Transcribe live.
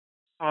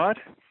Todd?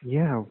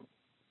 Yeah.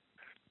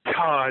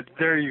 Todd,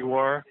 there you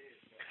are.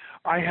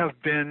 I have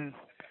been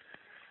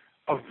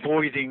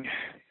avoiding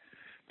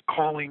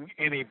calling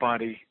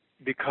anybody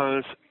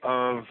because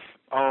of,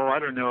 I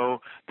don't know,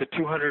 the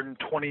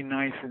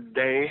 229th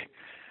day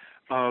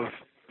of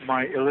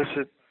my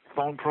illicit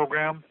phone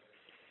program.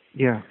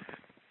 Yeah.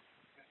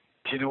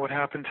 Do you know what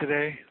happened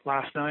today,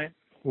 last night?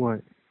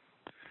 What?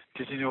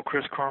 Did you know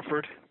Chris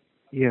Crawford?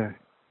 Yeah.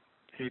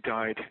 He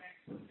died.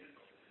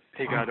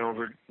 They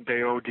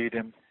OD'd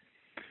him,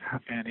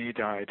 H- and he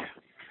died.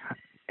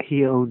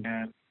 He owed.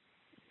 And,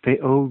 They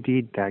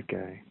OD'd that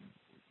guy.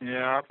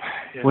 yep,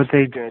 yes, What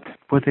they did.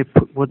 What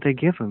they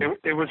give him?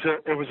 It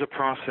was a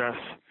process.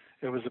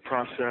 It was a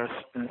process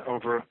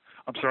over.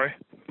 I'm sorry.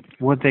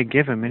 What they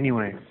give him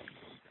anyway?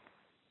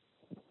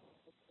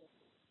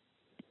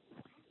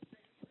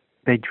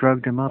 They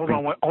drugged him up. Hold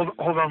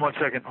on one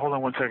second. Hold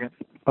on one second.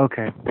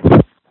 Okay.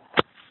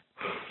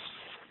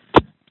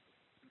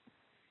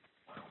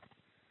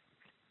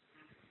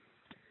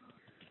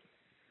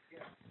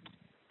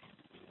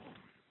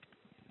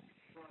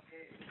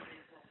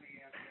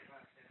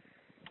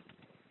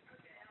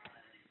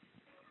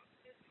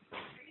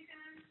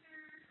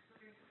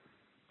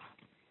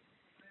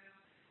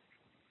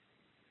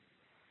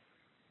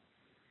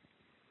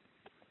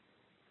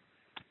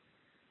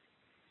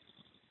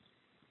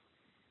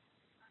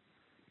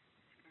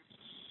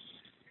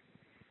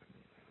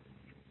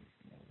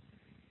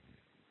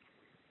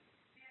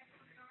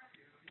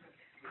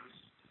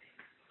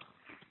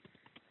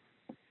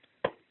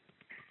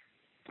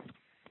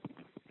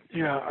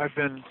 Yeah, I've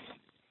been.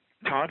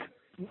 Todd.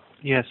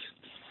 Yes.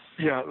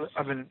 Yeah,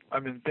 I've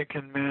been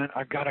thinking, man.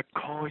 I gotta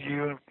call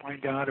you and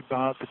find out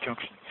about the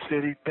Junction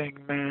City thing,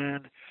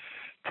 man.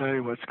 Tell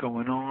you what's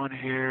going on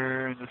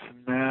here and this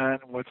and that,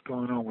 and what's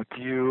going on with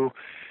you.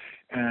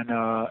 And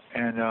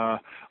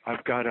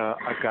I've got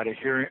a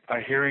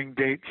hearing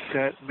date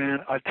set, man.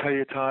 I tell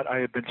you, Todd, I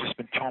have just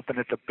been chomping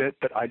at the bit,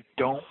 but I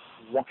don't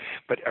want.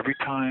 But every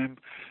time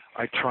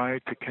I try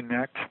to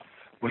connect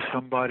with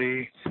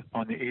somebody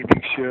on the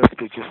evening shift,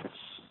 they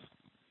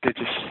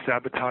just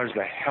sabotage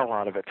the hell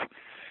out of it,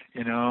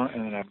 and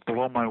then I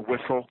blow my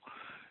whistle,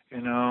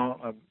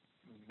 I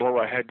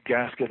blow a head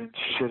gasket and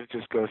shit. It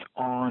just goes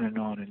on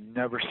and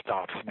never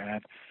stops,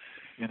 man.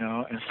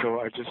 And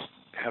so I just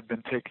have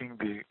been taking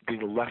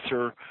the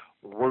lesser,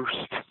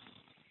 worst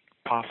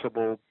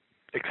possible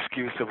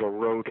excuse of a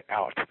road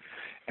out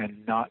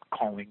and not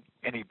calling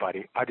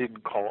anybody. I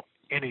didn't call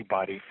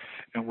anybody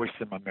and wish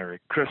them a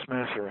Merry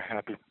Christmas or a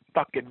Happy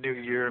fucking New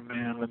Year,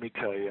 man. Let me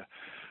tell you,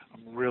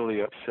 I'm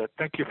really upset.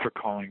 Thank you for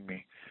calling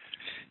me.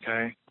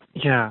 Okay?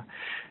 Yeah.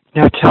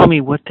 Now tell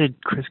me, what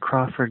did Chris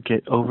Crawford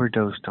get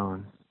overdosed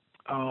on?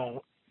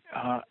 Oh,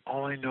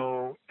 all I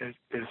know is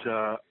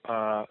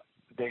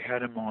they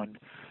had him on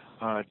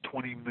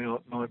 20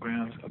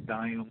 milligrams of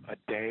Valium a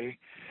day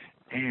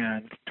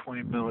and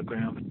 20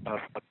 milligrams of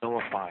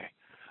Abilify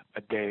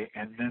a day,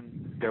 and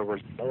then there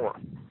was more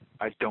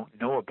I don't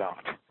know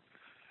about.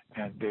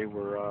 And they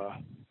were,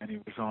 and he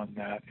was on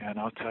that, and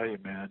I'll tell you,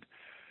 man,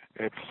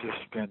 it's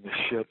just been the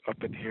shit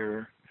up in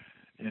here.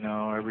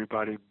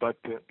 Everybody but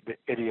the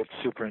idiot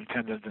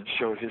superintendent and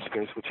showed his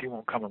face, which he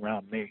won't come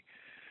around me,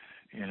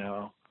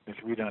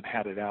 because we done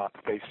had it out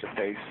face to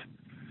face.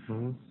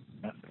 Mm-hmm.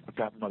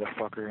 That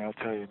motherfucker, I'll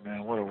tell you,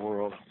 man, what a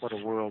world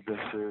this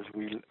is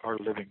we are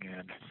living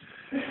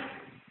in.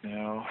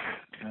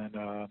 And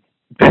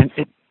Ben,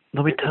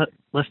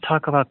 let's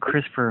talk about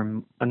Chris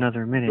for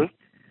another minute.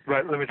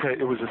 Right, let me tell you,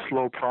 it was a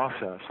slow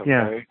process, okay?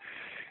 Yeah.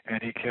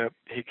 And he kept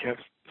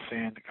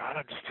saying, God,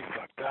 I'm just too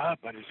fucked up.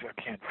 I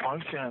can't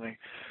function.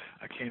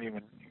 I can't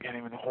even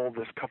hold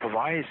this cup of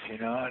ice,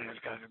 I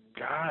just got,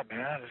 God,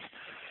 man,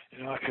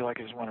 I feel like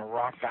I just want to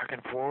rock back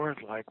and forth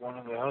like one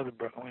of the other,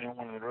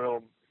 one of the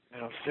real,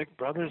 sick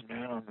brothers,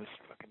 man, on this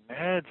fucking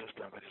meds and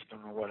stuff. I just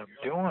don't know what I'm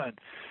doing.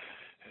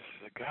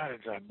 It's like, God,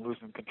 I'm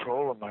losing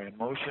control of my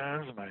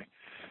emotions,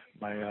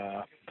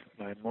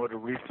 my motor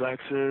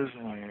reflexes,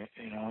 my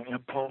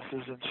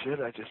impulses and shit.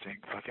 I just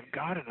ain't fucking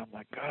got it. I'm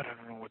like, God, I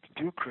don't know what to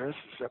do, Chris.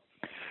 Except,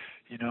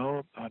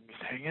 I'm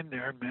just hang in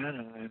there,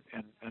 man,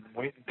 and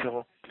wait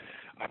until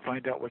I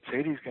find out what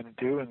Sadie's going to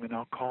do, and then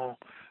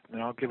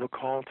I'll give a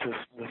call to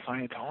the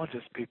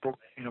Scientologist people,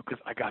 because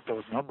I got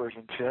those numbers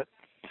and shit,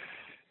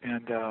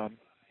 and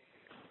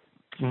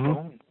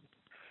phone,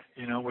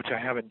 which I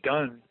haven't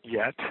done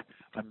yet.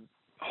 I'm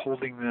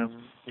holding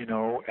them,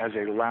 as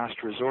a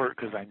last resort,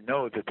 because I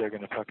know that they're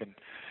going to fucking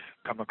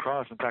come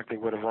across. In fact, they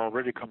would have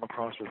already come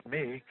across with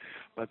me.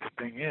 But the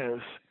thing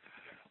is,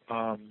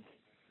 now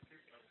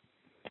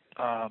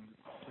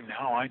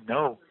I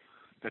know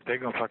that they're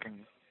going to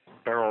fucking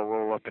barrel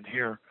roll up in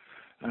here.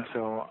 And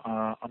so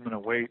I'm going to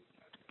wait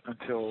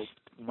until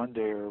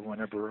Monday or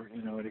whenever,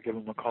 to give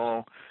them a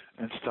call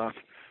and stuff.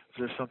 Is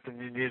there something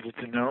you needed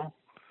to know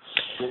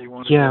that you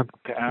wanted to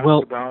ask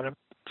about him?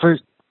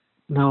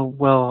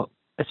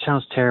 It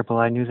sounds terrible.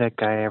 I knew that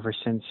guy ever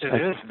since.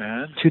 It is,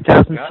 man.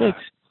 2006.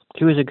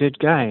 He was a good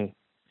guy.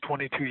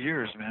 22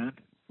 years, man.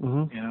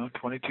 Mm-hmm. You know,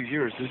 22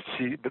 years.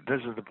 But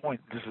this is the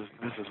point. This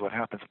is what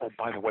happens. Oh,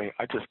 by the way,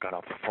 I just got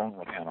off the phone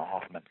with Hannah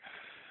Hoffman,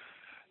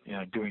 you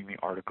know, doing the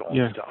article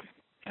Yeah. and stuff.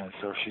 And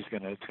so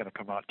it's gonna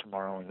come out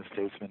tomorrow in the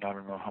Statesman. I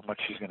don't know how much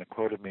she's gonna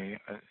quote of me.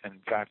 In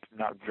fact,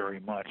 not very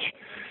much.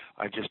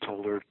 I just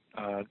told her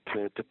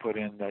to put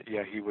in that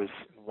he was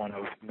one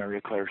of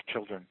Mary Claire's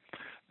children.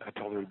 I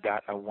told her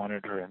that I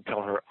wanted her and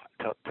tell her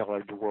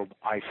the world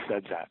I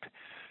said that.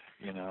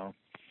 You know,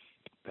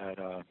 that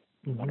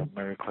one of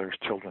Mary Claire's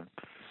children.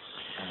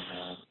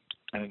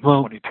 And it's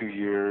 22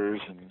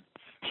 years, and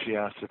she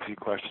asked a few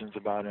questions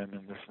about him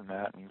and this and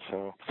that, and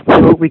so.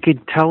 What we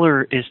could tell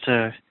her is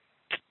the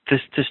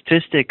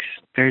statistics.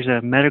 There's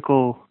a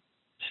medical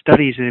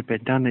studies that have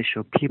been done that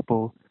show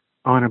people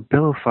on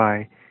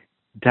Abilify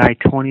die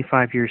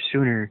 25 years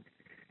sooner,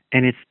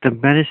 and it's the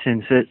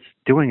medicines that's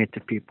doing it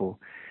to people.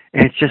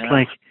 And it's just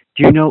like,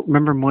 do you know?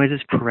 Remember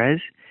Moises Perez?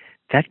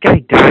 That guy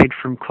died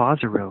from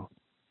Clozaril,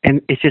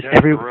 and it's just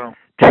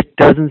there's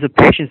dozens of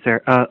patients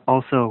there.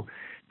 Also,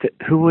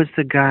 who was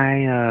the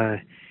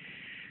guy?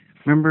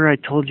 Remember I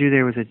told you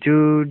there was a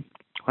dude,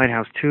 White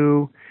House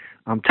 2,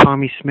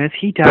 Tommy Smith.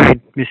 He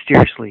died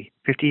mysteriously,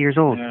 50 years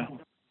old. Yeah,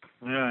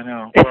 I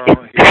know.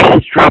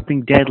 He's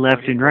dropping dead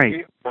left and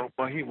right.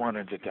 He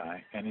wanted to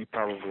die, and he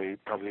probably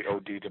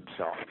OD'd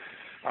himself.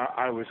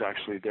 I was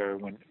actually there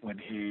when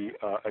he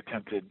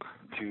attempted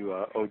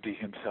to OD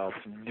himself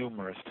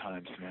numerous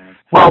times, man.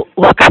 Well,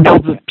 look, I know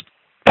the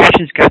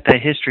patient's got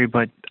that history,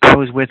 but I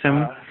was with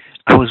him.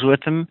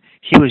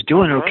 He was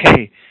doing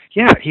okay.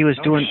 Yeah, he was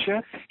doing.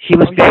 Shit. He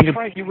was being. That's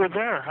right. You were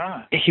there,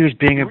 huh? He was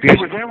being abused.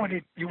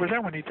 You were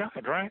there when he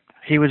died, right?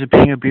 He was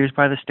being abused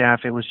by the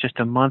staff. It was just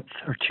a month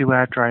or two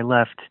after I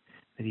left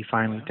that he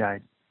finally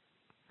died.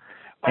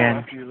 And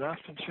after you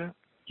left and shit.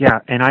 Yeah,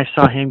 and I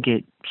saw him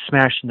get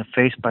smashed in the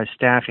face by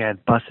staff. He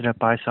had busted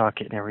up eye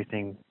socket and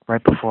everything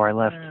right before I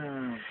left.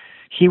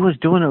 He was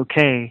doing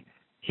okay.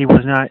 He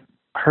was not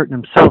hurting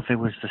himself. It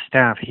was the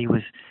staff. He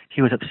was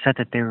upset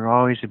that they were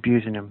always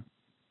abusing him,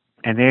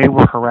 and they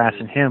were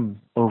harassing him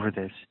over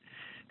this.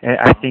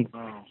 I think,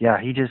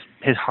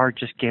 his heart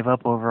just gave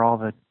up over all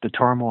the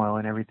turmoil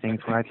and everything.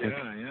 That's what I think.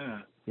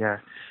 Yeah.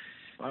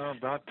 Well,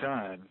 about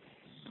time,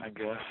 I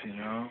guess, you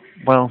know.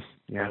 Well,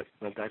 yeah.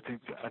 But I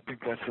think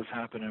that's what's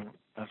happening.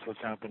 That's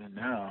what's happening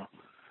now,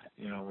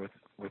 you know,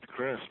 with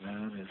Chris,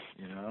 man.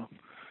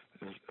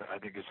 I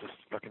think it's just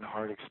fucking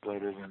heart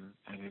exploded, and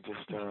he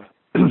just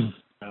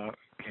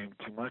came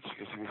too much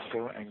because he was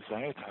so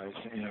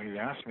anxietized. You know, he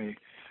asked me,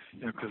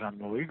 you know, because I'm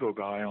the legal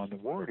guy on the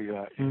ward.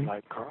 He's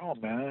like, Carl,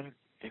 man,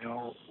 you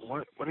know,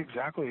 what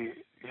exactly,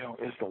 you know,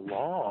 is the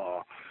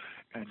law?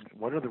 And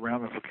what are the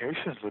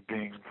ramifications of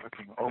being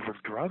fucking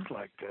over-drugged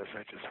like this?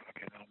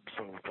 I'm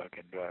so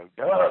fucking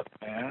drugged up,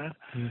 man.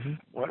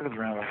 What are the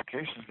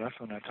ramifications? That's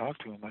when I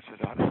talked to him. I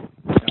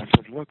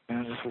said, look,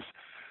 man,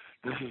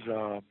 this is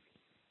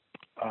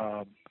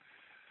how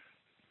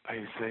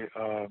you say,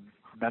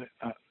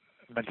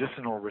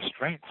 medicinal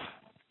restraints,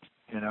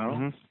 you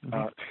know?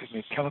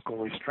 Chemical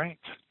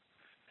restraints.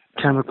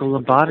 Chemical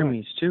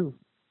lobotomies, too.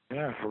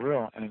 Yeah, for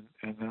real. And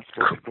that's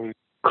basically...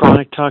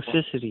 Chronic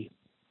toxicity.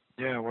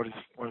 Yeah, what is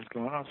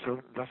going on?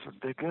 So that's what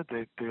they did.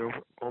 They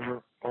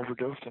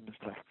overdosed him and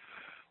stuff.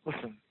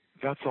 Listen,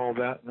 that's all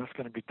that, and that's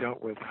going to be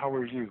dealt with. How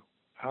are you?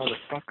 How the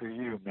fuck are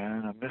you,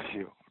 man? I miss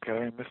you. Okay,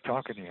 I miss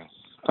talking to you.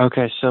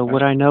 Okay, so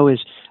what I know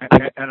is,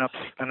 and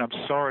I'm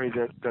sorry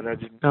that I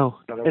didn't. No,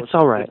 that I it's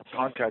all right. In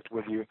contact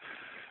with you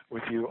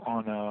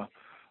on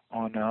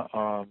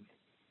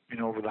you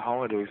know, over the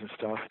holidays and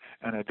stuff,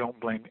 and I don't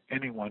blame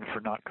anyone for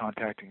not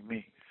contacting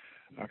me.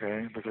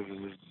 Okay, because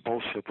of this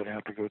bullshit that I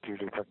have to go through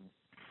to fucking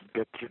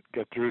get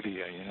through to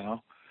you, you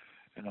know,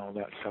 and all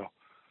that. So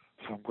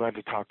I'm glad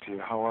to talk to you.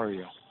 How are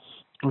you?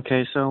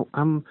 Okay, so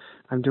I'm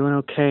doing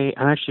okay.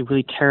 I'm actually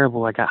really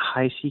terrible. I got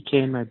high CK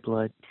in my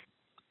blood.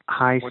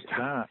 What's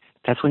that?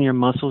 That's when your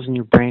muscles and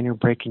your brain are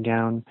breaking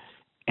down,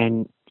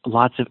 and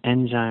lots of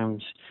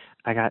enzymes.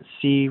 I got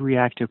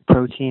C-reactive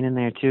protein in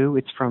there too.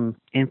 It's from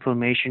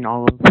inflammation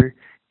all over,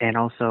 and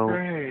also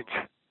Great.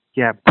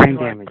 Brain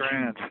damage.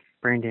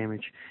 Brain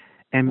damage.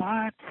 And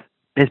what?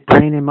 It's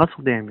brain and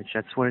muscle damage.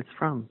 That's what it's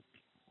from.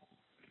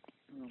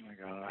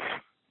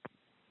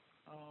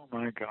 Oh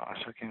my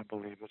gosh, I can't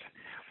believe it.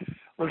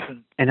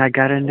 Listen. And I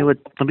got into it.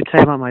 Let me tell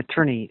you about my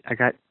attorney.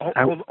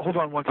 Hold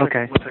on one second.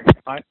 Okay. 1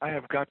 second. I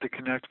have got to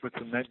connect with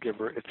the med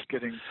giver. It's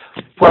getting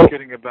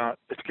about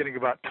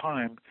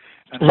time.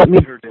 And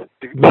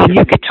maybe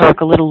you could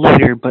talk a little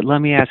later, but let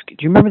me ask. Do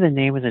you remember the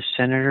name of the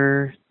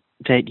senator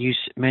that you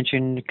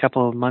mentioned a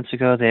couple of months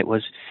ago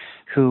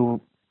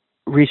who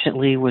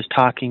recently was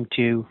talking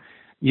to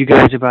you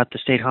guys about the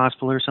state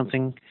hospital or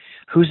something?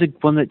 Who's the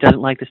one that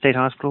doesn't like the state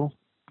hospital?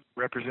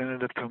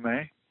 Representative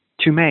Tomei?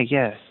 Tomei,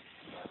 yeah.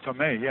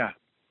 Tomei, yeah.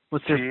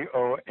 What's her?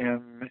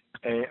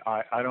 Tomai.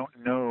 I don't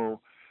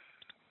know.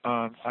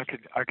 I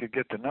could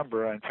get the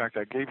number. In fact,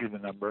 I gave you the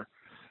number.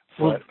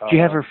 Well, do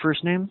you have her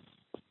first name?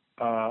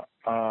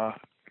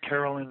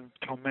 Carolyn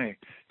Tomei.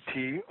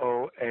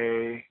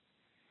 Toamei.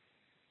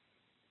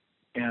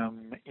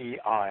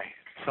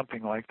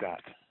 Something like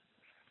that.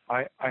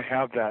 I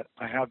have that.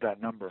 I have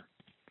that number.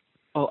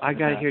 Oh, I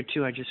got it Yeah. here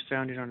too. I just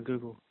found it on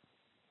Google.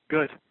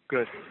 Good.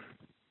 Good.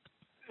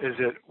 Is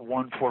it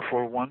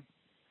 1441?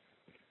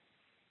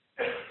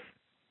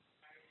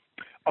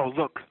 Oh,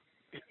 look.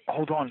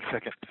 Hold on a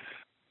second.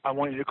 I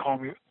want you to call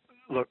me.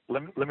 Look,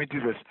 let me do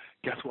this.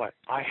 Guess what?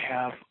 I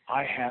have.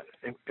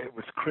 It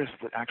was Chris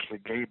that actually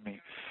gave me.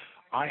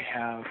 I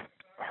have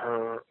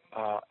her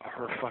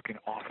fucking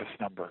office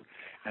number,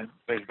 and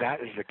but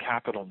that is the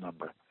capital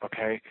number.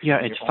 Okay. Yeah,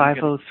 And it's you're only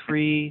gonna-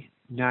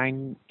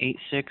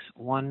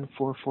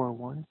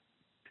 503-986-1441.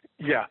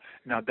 Yeah.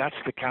 Now that's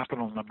the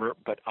capital number,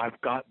 but I've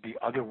got the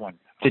other one.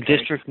 The Okay?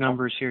 district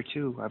number's here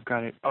too. I've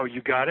got it. Oh,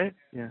 you got it?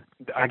 Yeah.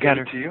 I got gave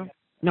her. it to you,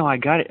 No, I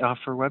got it off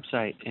her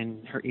website,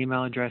 and her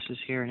email address is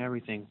here and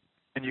everything.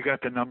 and you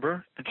got the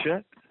number and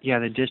shit. Yeah,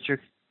 the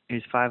district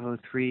is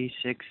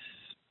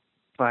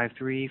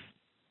 503-653-5182.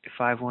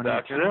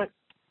 That's it.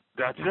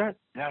 That's it.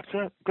 That's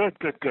it. Good.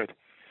 Good. Good.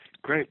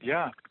 Great.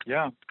 Yeah.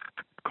 Yeah.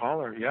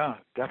 Call her. Yeah.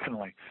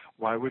 Definitely.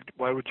 Why would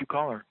you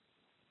call her?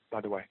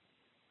 By the way.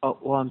 Oh,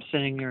 well, I'm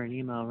sending her an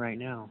email right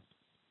now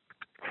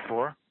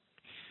For?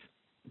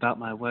 about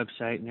my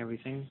website and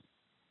everything.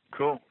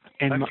 Cool.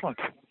 And Excellent.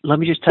 let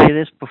me just tell you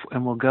this, before,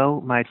 and we'll go.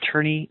 My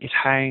attorney is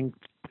hiring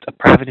a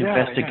private Yeah,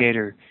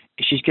 investigator.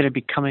 She's going to be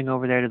coming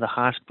over there to the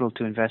hospital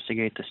to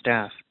investigate the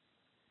staff.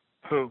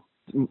 Who?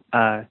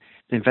 The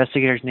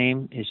investigator's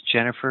name is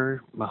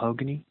Jennifer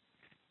Mahogany,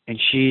 and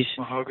she's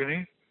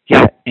Mahogany?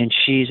 and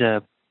she's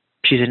an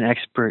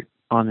expert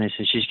on this,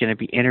 and she's going to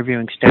be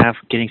interviewing staff,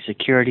 getting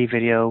security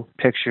video,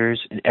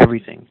 pictures, and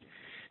everything.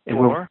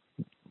 And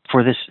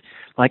for this,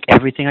 like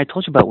everything I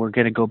told you about, we're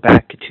going to go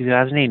back to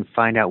 2008 and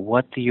find out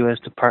what the U.S.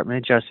 Department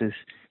of Justice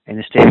and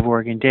the state of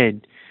Oregon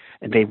did,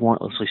 and they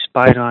warrantlessly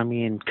spied on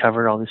me and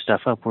covered all this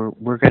stuff up.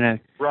 We're going to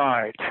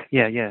Right.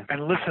 yeah.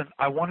 And listen,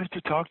 I wanted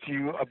to talk to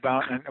you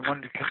about, and I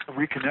wanted to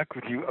reconnect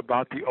with you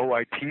about the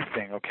OIT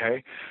thing,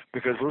 okay?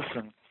 Because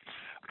listen,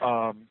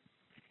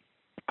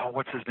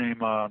 what's his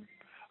name?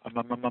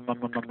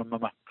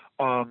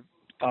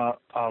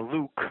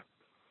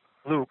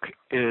 Luke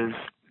is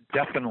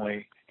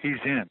definitely, he's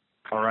in,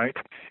 all right?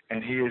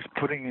 And he is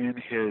putting in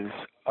his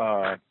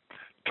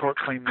tort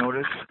claim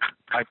notice.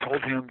 I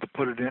told him to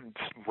put it in,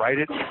 write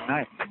it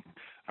tonight,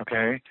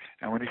 okay?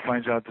 And when he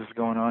finds out this is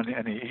going on,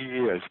 and he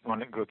is going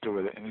to go through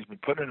with it, and he's been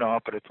putting it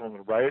off, but I told him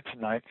to write it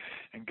tonight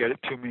and get it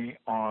to me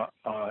on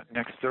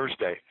next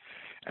Thursday.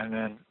 And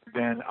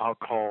then I'll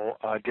call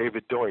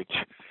David Deutsch,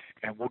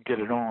 and we'll get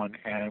it on,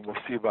 and we'll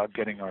see about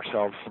getting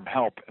ourselves some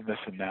help and this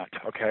and that,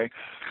 okay?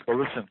 Well,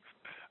 listen,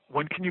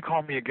 when can you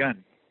call me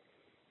again?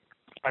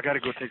 I got to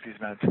go take these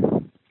meds.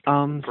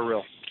 For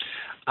real.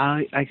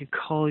 I could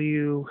call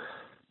you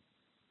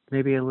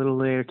maybe a little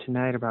later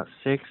tonight, about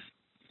 6.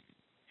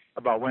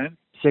 About when?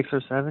 6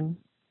 or 7.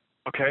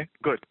 Okay,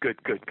 good.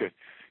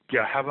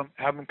 Yeah, have them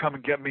come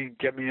and get me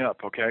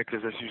up, okay?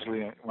 Because that's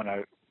usually when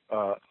I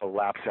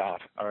lapse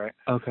out. All right.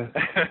 Okay.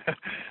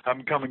 Have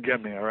them come and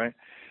get me. All right.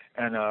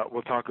 And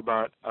we'll talk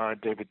about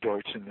David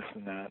Deutsch and this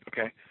and that.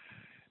 Okay.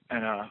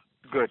 And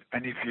good. I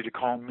need for you to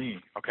call me.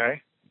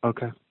 Okay.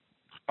 Okay.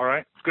 All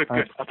right. Good. All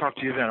Good. right. I'll talk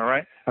to you then. All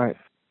right. All right.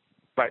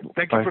 Bye.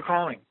 Thank Bye. you for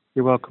calling.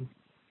 You're welcome.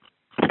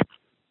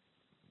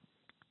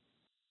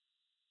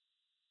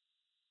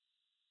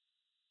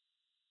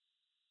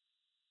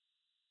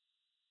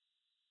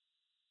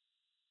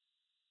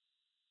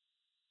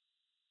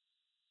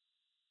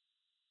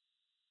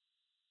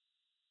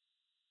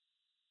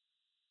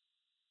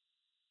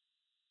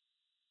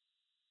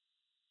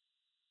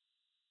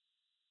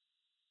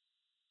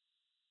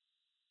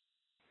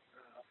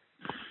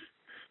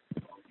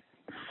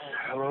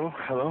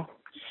 Hello.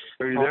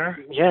 Are you there?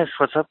 Yes.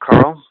 What's up,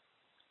 Carl?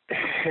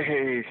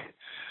 Hey.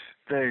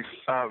 Thanks.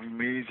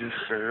 Me just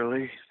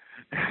barely.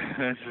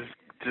 I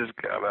just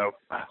got up.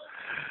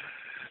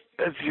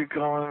 That's you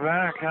calling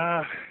back,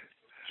 huh?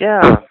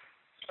 Yeah.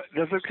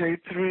 That's okay.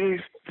 3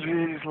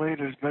 days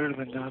later is better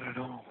than not at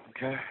all.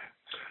 Okay.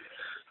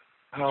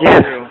 How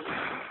are you?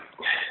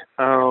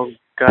 Oh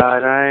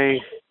God,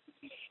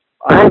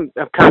 I'm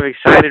kind of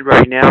excited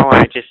right now.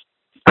 I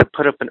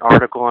put up an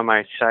article on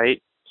my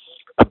site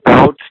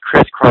about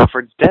Chris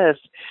Crawford's death,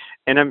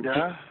 and I'm just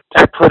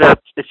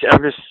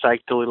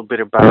psyched a little bit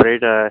about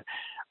it.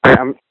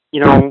 I'm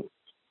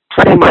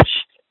pretty much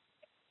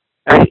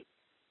I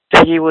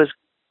think he was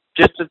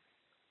just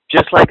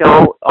like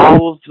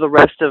all of the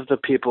rest of the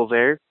people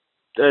there,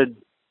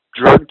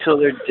 drugged till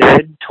they're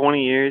dead,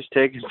 20 years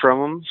taken from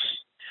them.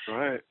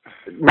 Right.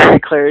 Mary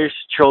Claire's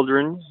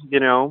children,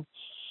 and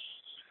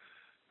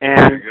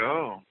there you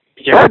go.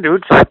 Yeah,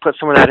 dude. So I put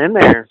some of that in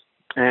there,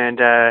 and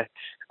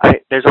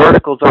there's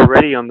articles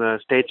already on the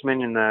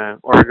Statesman and the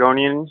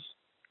Oregonian,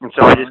 and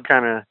so I just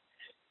kind of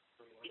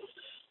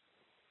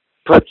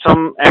put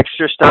some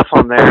extra stuff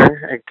on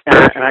there,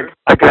 and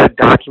I got a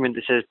document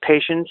that says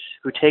patients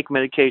who take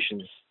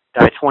medications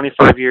die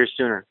 25 years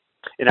sooner,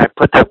 and I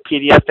put that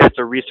PDF as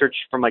a research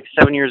from like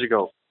 7 years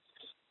ago,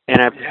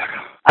 and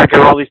I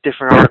got all these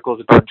different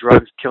articles about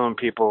drugs killing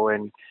people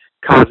and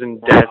causing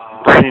death,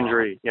 brain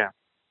injury. Yeah.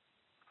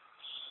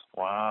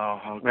 Wow,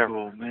 how Yeah.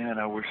 cool. Man,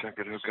 I wish I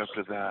could hook up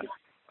to that.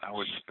 I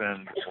would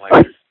spend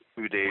like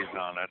 2 days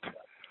on it.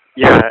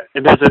 Yeah,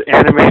 and there's an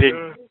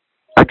animated.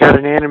 I got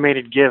an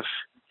animated GIF,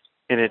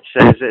 and it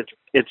says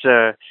it's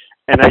a,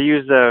 and I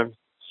use the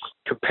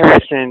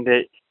comparison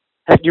that.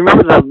 Hey, do you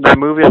remember the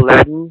movie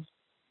Aladdin?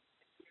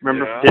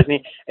 Remember Yeah. from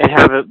Disney? And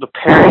how the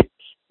parrot,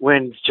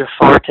 when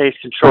Jafar takes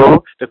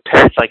control, the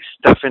parrot's like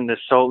stuffing the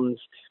Sultan's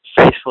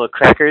face full of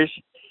crackers.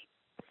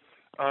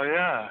 Oh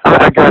yeah.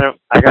 I got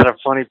a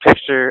funny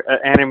picture, an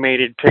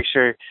animated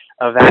picture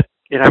of that.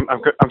 And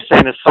I'm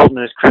saying the Sultan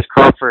is Chris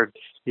Crawford.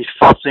 He's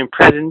falsely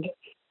imprisoned,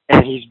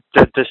 and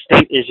the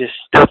state is just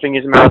stuffing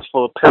his mouth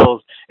full of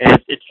pills,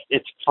 and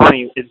it's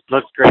funny. It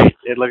looks great.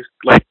 It looks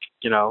like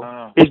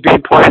Oh. he's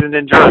being poisoned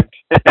and drugged,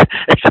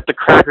 except the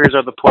crackers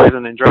are the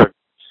poison and drug,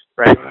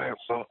 right? Right.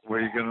 Well, where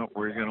you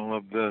gonna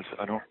love this?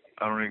 I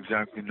don't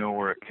exactly know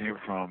where it came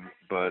from,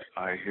 but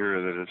I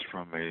hear that it's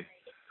from a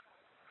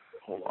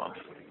hold on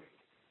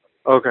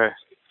Okay.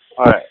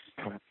 All right.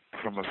 from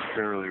from a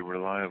fairly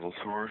reliable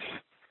source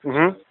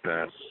Mhm.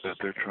 that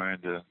they're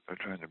trying to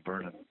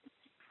burn it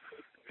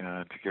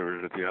and to get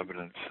rid of the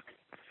evidence.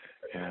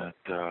 And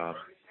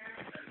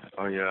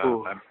oh yeah,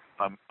 Ooh.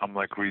 I'm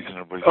like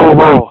reasonably Oh sure.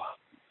 whoa.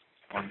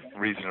 I'm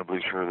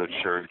reasonably sure that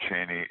Sheriff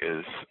Cheney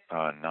is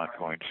not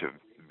going to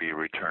be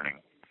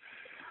returning.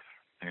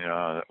 You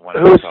know, when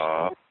I Who's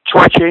saw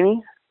Troy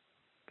Chaney?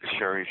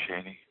 Sherry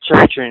Cheney.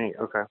 Sherry Chaney.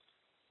 Okay.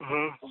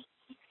 Uh-huh.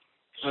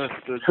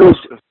 That's the Who's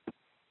that's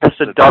that's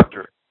the the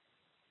doctor? doctor.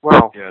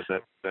 Wow. Yeah,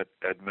 that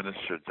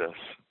administered this.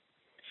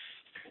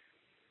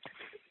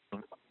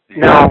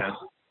 You got a Now, pen?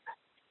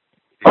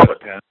 You got a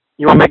pen?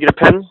 you want me to get a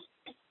pen?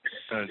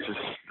 Just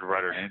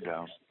write her name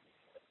down.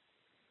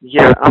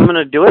 Yeah, I'm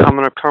gonna do it. I'm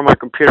gonna turn my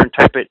computer and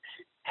type it.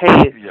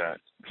 Hey, Yeah,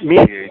 me.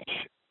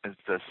 CH is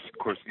this. Of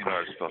course, you know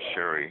how to spell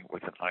Sherry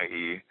with an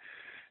IE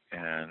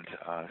and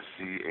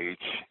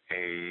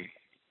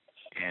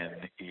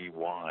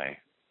CHANEY.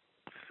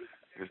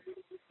 It's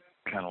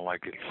kind of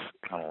like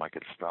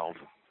it's spelled.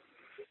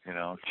 You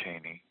know,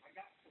 Cheney.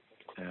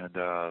 And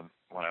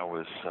when I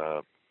was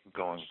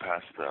going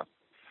past the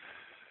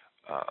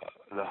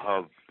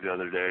hub the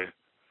other day,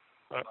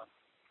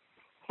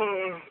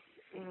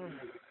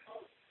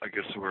 I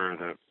guess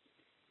where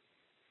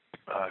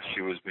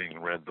she was being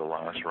read the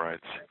last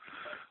rites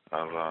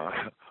of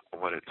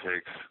what it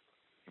takes,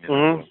 you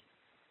know, Mhm.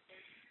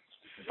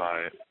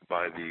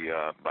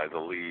 by the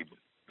lead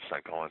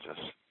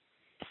psychologist,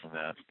 and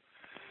that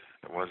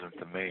it wasn't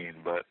the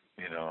main, but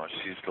you know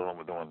she's the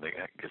one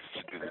that gets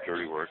to do the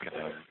dirty work,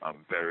 and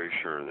I'm very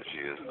sure that she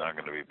is not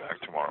going to be back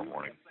tomorrow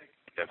morning,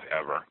 if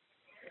ever.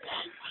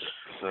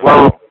 So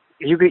Well,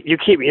 you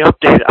keep me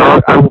updated.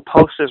 I will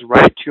post this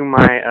right to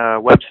my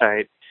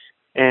website.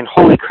 And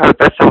holy crap,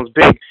 that sounds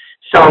big.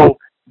 So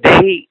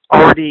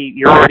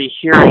you're already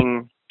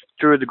hearing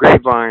through the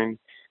grapevine,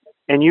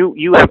 and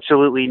you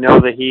absolutely know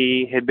that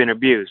he had been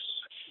abused.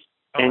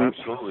 oh, And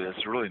absolutely,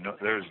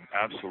 there's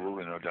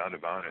absolutely no doubt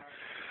about it.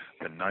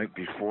 The night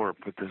before,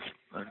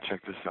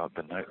 check this out.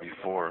 The night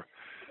before,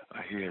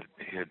 he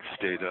had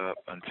stayed up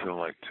until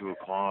like 2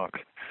 o'clock,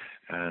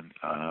 and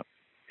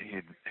he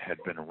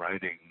had been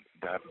writing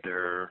that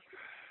there,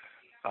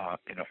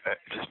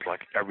 just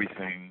like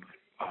everything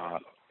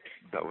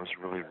that was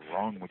really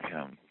wrong with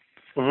him,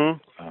 mhm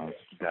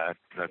that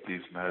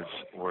these meds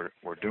were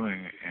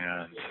doing,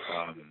 and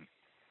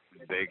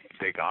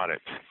they got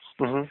it.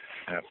 mhm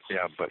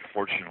Yeah, but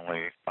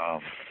fortunately, uh,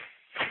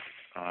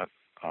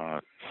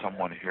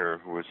 someone here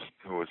who was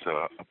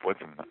up with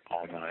him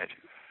all night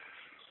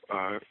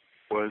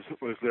was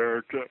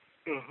there to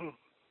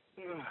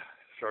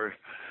sorry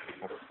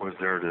was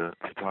there to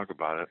talk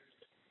about it,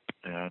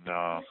 and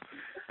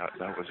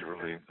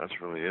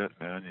that's really it,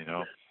 man. You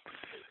know,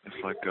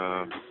 it's like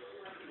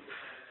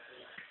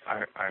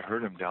I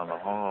heard him down the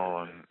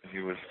hall, and he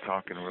was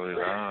talking really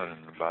loud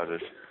and about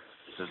his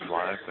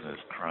life and his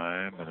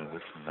crime and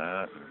this and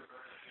that, and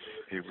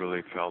he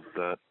really felt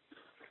that.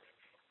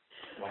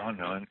 Well,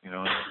 no, you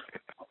know,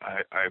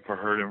 I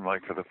heard him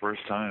like for the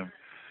first time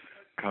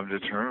come to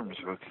terms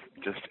with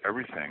just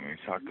everything. He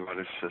talked about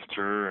his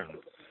sister, and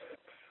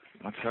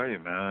I'll tell you,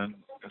 man,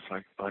 it's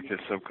like his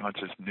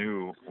subconscious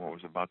knew what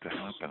was about to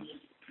happen,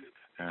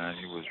 and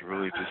he was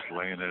really just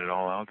laying it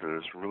all out there.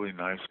 This really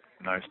nice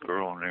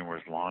girl, her name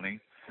was Lonnie,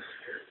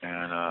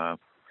 and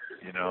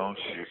you know,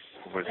 she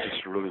was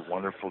just really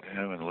wonderful to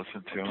him and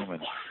listened to him,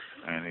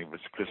 and he was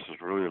just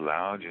was really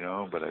loud, you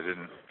know, but I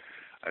didn't,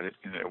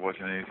 you know, it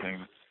wasn't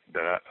anything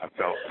that I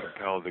felt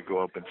compelled to go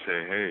up and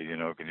say, hey, you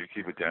know, can you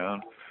keep it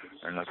down,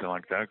 or nothing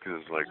like that,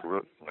 because like,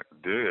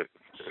 dude,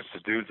 if the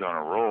dude's on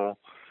a roll,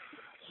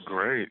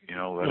 great, you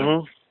know,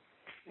 mhm.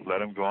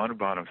 let him go on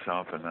about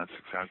himself, and that's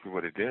exactly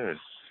what he did.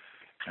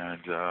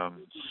 And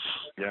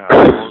yeah,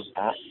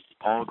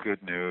 all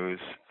good news,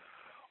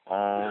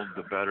 all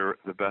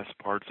the best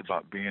parts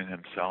about being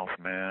himself,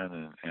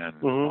 man, and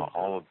Mhm.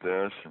 all of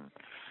this, and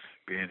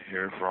being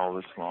here for all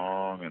this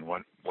long, and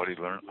what he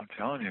learned. I'm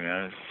telling you,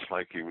 man, it's just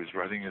like he was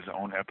writing his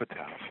own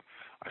epitaph.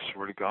 I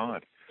swear to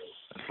God,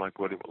 it's like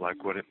what he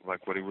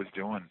was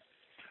doing.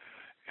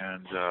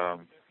 And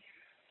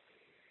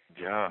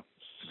yeah,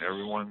 and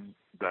everyone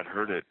that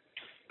heard it,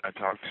 I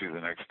talked to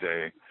the next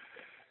day,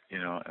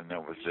 and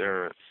that was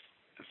there, it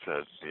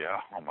said, yeah,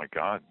 oh my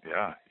God,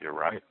 yeah, you're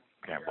right.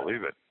 Can't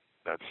believe it.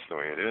 That's the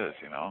way it is.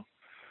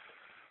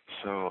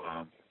 So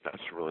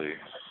that's really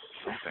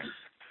something.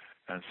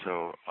 And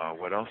so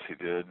what else he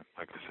did,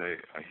 like I say,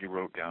 he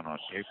wrote down on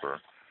paper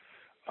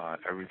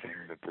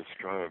everything that this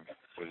drug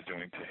was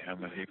doing to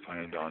him, and he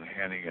planned on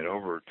handing it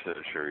over to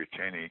Sherry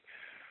Cheney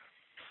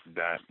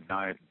that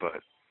night.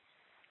 But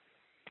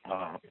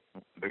uh,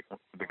 the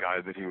the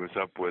guy that he was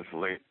up with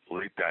late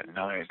that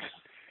night,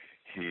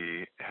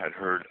 he had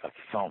heard a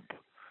thump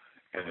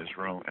in his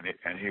room,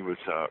 and he was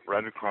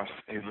right across.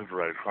 He lived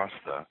right across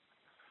the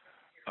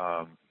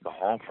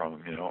hall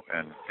from him,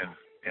 and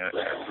at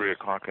 3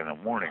 o'clock in the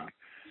morning,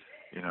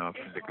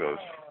 it goes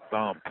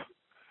thump,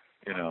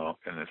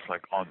 and it's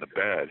like on the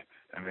bed,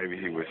 and maybe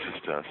he was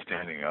just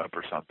standing up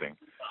or something,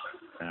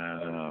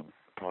 and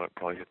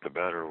probably hit the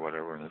bed or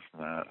whatever, and this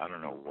and that. I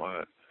don't know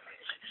what.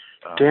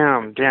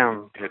 Damn.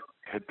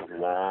 Hit the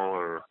wall,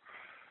 or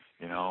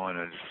and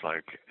it's just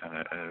like, and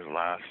his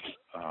last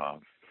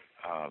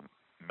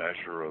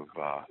measure of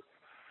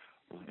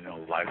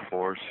life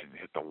force, and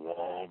hit the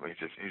wall. But he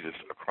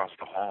just across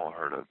the hall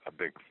heard a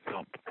big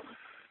thump.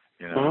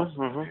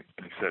 Mm-hmm.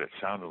 He said it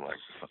sounded like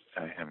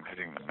him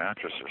hitting the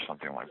mattress or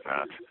something like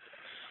that.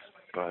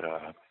 But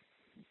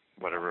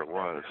whatever it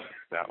was,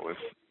 that was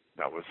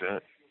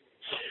it.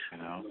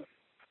 And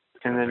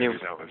then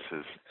that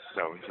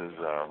was his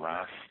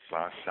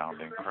last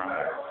sounding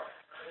cry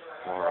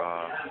for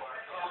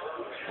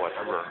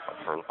whatever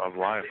of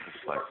life.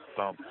 It's like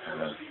thump,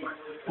 and then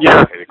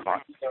yeah, 8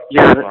 o'clock.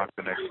 yeah. 8 o'clock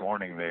the next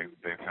morning, they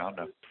found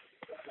him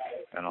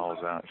and all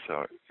of that.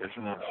 So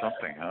isn't that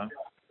something, huh?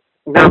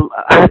 Now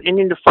I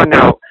need to find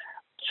out.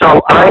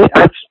 So I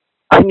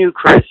knew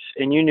Chris,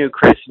 and you knew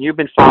Chris, and you've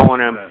been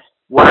following him.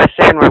 What I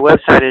say on my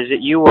website is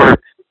that you were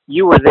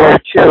there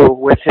too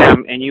with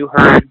him, and you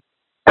heard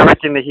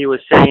everything that he was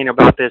saying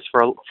about this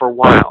for a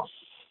while.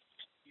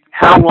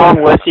 How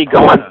long was he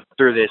going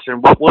through this,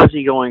 and what was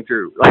he going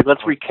through? Like,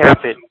 let's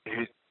recap it.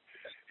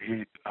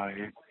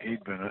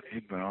 He'd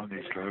been on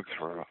these drugs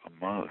for a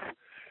month,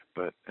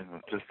 but in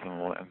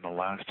the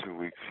last 2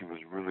 weeks, he was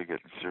really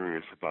getting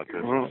serious about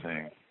this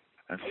thing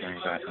and saying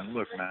that. And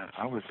look, man,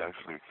 I was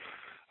actually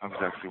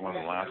one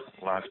of the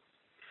last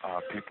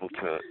people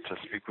to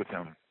speak with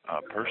him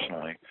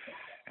personally,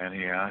 and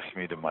he asked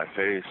me to my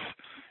face.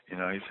 He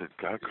said,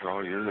 "God,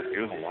 Carl,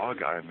 you're the law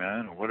guy,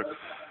 man.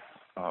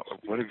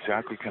 What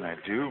exactly can I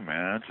do,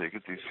 man, to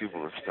get these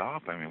people to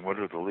stop? I mean, what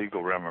are the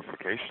legal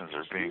ramifications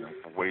of being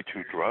way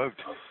too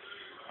drugged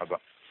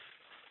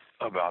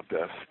about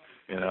this,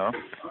 And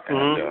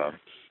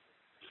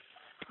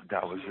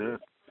that was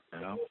it,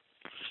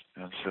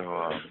 And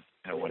so,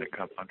 when it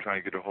comes, I'm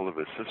trying to get a hold of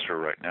his sister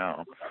right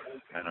now,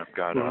 and I've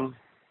got a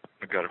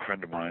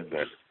friend of mine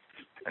that,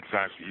 in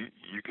fact,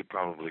 you could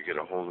probably get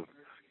a hold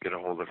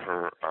of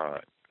her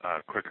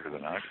quicker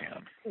than I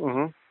can,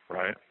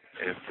 right?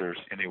 If there's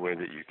any way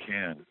that you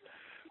can,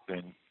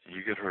 then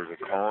you get her to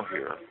call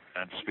here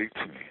and speak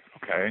to me,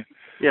 okay?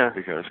 Yeah.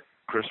 Because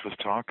Chris was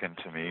talking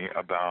to me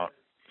about,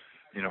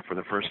 for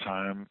the first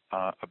time,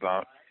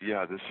 about,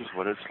 this is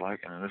what it's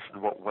like, and this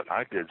is what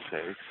I did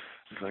say.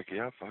 He's like,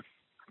 yeah, fuck,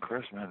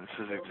 Chris, man,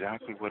 this is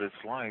exactly what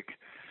it's like,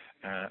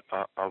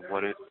 of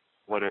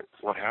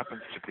what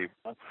happens to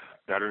people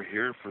that are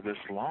here for this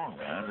long,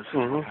 man. This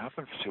is what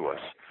happens to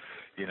us.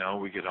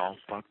 We get all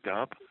fucked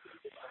up,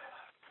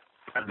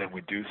 and then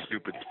we do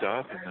stupid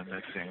stuff, and then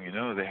next thing you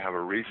know, they have a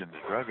reason to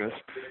drug us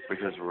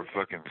because we're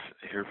fucking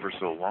here for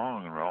so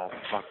long and we're all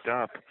fucked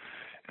up.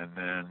 And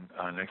then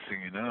next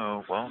thing you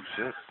know, well,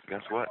 shit,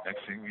 guess what?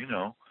 Next thing you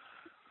know,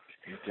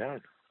 he's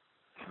dead.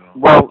 So.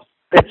 Well,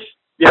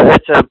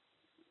 it's a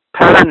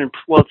pattern, and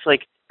it's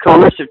like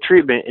coercive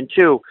treatment. And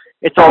two,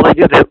 it's all they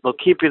do. They'll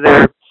keep you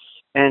there,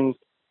 and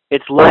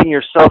it's letting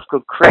yourself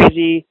go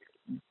crazy,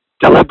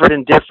 deliberate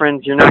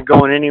indifference. You're not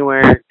going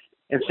anywhere.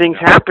 And things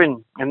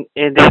happen, and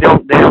they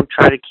don't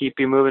try to keep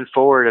you moving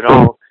forward at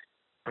all.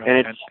 Right.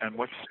 And it's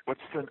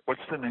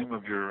what's the name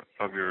of your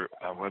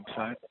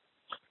website?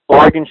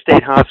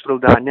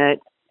 OregonStateHospital.net.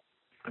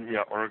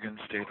 Yeah,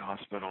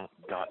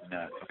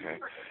 OregonStateHospital.net. Okay.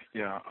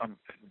 Yeah.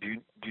 Do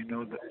you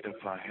know that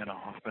if Hannah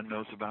Hoffman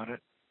knows about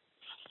it?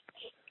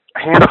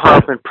 Hannah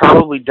Hoffman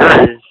probably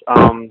does.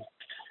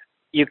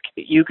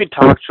 You could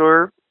talk to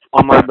her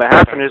on my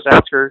behalf and just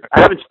ask her.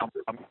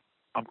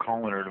 I'm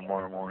calling her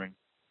tomorrow morning.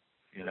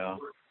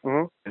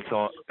 It's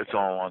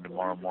all on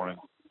tomorrow morning.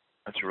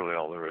 That's really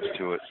all there is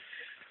to it.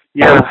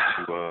 Yeah.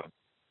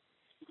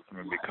 I'm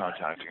gonna be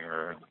contacting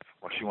her, and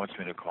she wants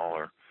me to call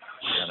her,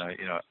 and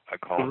I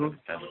called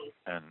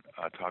and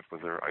I talked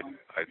with her.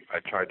 I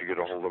tried to get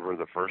a hold of her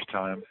the first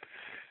time,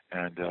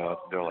 and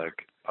they're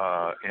like,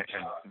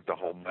 and the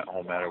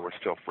whole matter was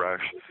still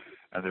fresh,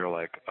 and they're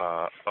like,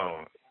 oh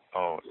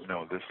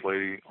no, this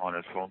lady on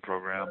his phone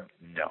program,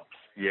 no,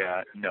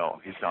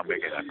 he's not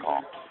making that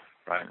call.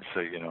 Right, and so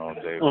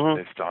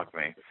they stalked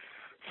me.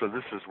 So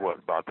this is what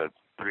about the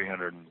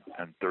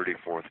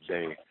 334th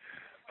day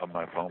of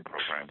my phone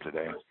program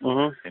today.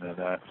 Mhm. You know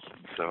that.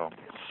 So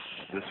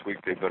this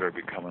week they better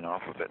be coming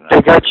off of it now.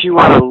 They got you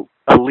on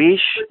a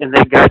leash, and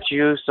they got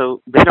you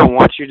so they don't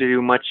want you to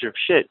do much of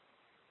shit.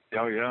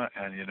 Oh yeah,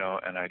 and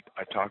and I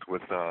talked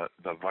with the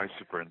vice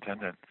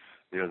superintendent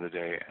the other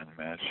day, and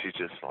man, she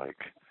just like,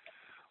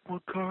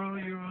 well, Carl,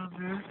 you're on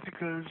this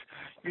because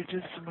you're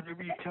just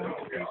whenever you talk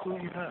to people,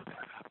 you're not.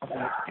 I'm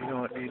like, you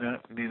know what, Nina,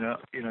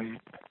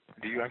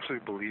 do you actually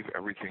believe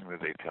everything that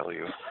they tell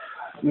you?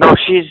 No,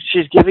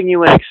 she's giving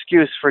you an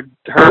excuse for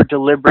her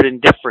deliberate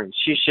indifference.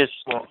 She's just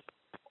Well,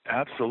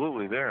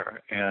 absolutely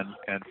there, and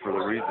for the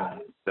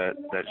reason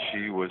that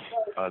she was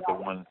the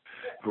one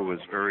who was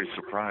very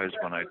surprised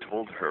when I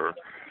told her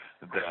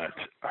that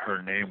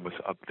her name was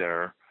up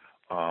there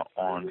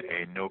on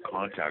a no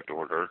contact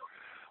order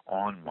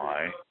on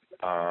my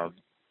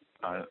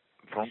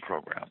phone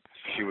program.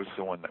 She was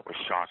the one that was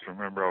shocked.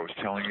 Remember, I was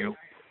telling you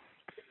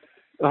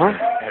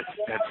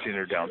had seen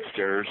her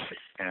downstairs,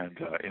 and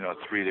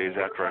 3 days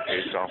after I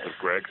faced off with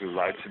Greg, who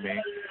lied to me,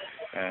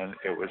 and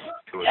it was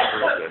her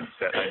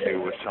that I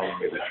knew was telling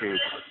me the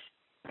truth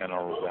and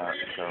all of that.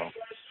 So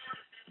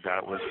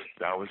that was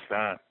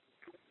that.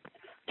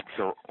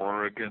 So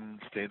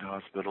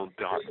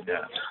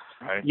OregonStateHospital.net,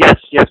 right? yes.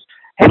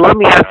 Hey, let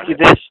me ask you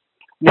this.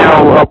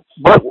 Now,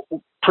 what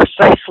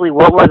precisely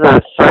what were the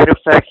side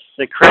effects,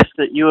 Chris,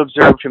 that you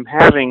observed him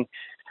having?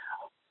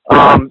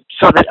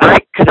 So that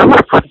because I'm going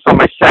to put this on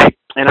my site,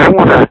 and I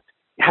want to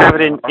have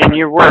it in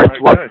your words.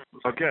 Right,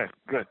 What?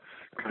 Good.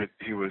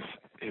 He was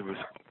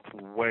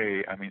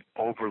way,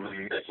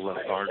 overly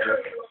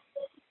lethargic.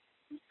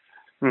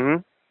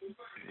 Mhm.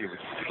 He was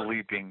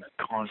sleeping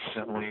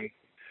constantly.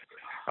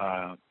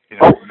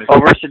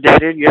 Over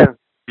sedated, yeah.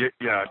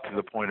 Yeah, to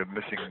the point of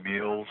missing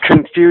meals.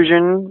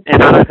 Confusion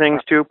and other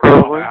things too,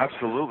 probably. Oh,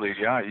 absolutely,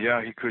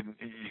 yeah. He couldn't.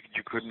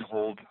 You couldn't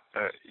hold.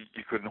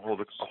 You couldn't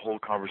hold a whole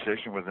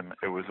conversation with him.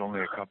 It was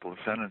only a couple of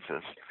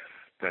sentences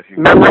that he.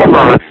 Memory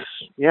loss.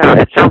 Yeah,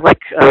 it sounds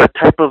like a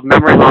type of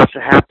memory loss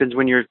that happens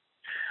when you're.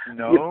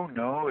 No.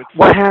 It's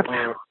what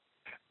happened?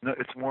 No,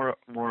 it's more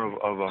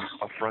of a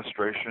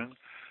frustration.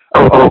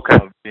 Oh, okay.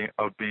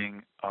 Of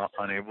being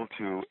unable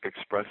to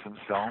express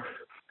himself.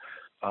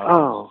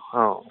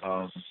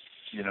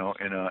 In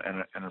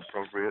an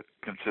appropriate,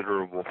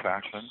 considerable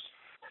fashion.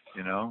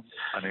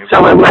 Unable.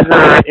 So it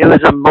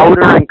was a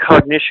motor and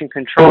cognition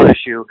control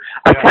issue.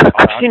 I've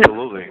seen it.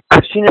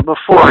 I've seen it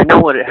before. I know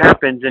what it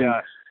happens. And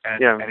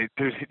and he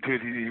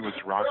was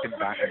rocking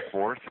back and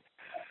forth.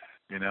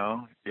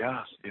 How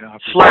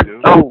people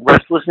do.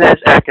 Restlessness,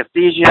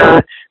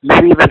 akathisia,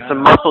 maybe even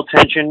some muscle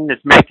tension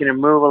that's making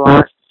him move a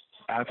lot.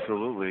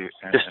 Absolutely.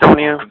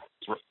 Dystonia.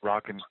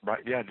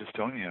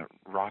 Dystonia,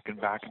 rocking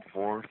back and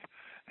forth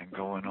and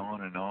going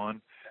on, and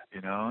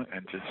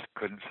just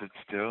couldn't sit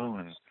still,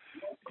 and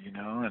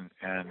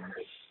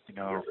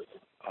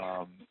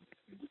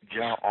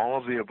all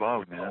of the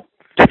above, man.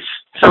 That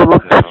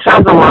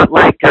sounds a lot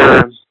like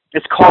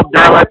it's called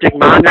neuroleptic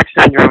malignant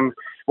syndrome.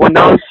 When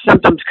those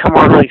symptoms come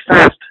on really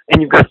fast,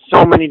 and you've got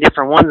so many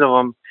different ones of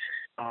them,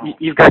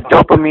 you've got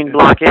dopamine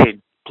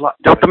blockade.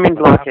 Dopamine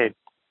blockade.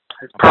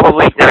 It's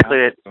probably exactly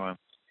it.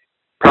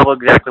 Probably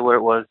exactly what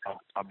it was.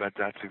 I'll bet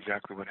that's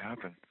exactly what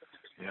happened.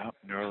 Yeah,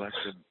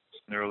 neuroleptic.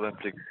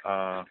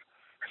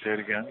 Say it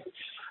again.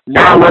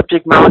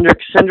 Neuroleptic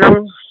malignant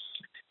syndrome.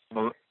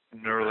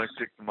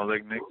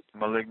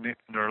 Malignant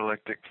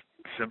neuroleptic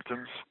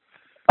symptoms.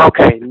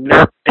 Okay,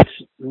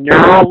 it's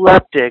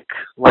neuroleptic,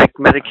 like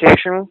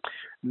medication.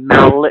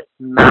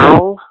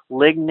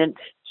 Malignant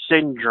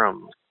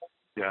syndrome.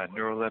 Yeah,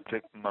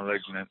 neuroleptic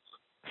malignant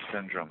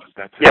syndrome.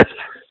 That's it. Yes.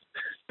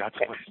 That's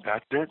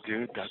it,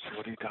 dude. That's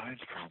what he died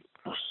from.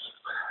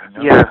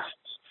 Yeah.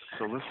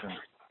 So listen,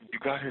 you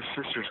got his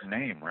sister's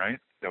name, right?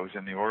 That was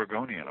in the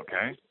Oregonian,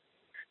 okay?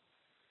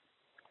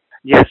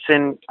 Yes,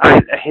 and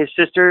his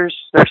sister's.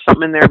 There's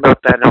something in there about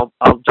that.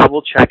 I'll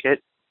double check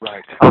it.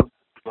 Right. I'll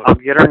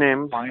get her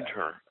name. Find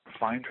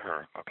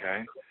her,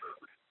 okay?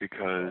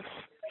 Because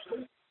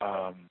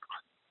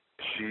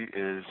she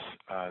is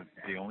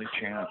the only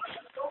chance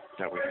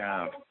that we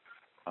have.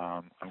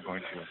 I'm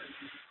going to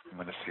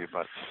see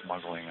about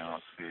smuggling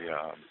out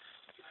the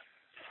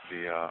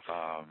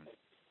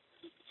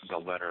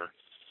letter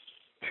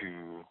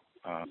to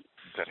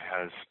that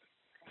has.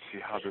 See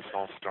how this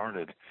all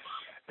started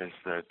is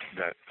that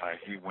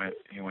he went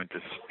to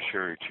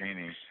Sherry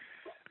Cheney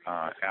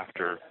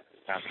after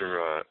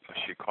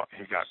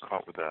he got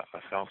caught with a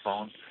cell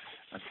phone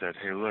and said,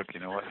 hey, look, you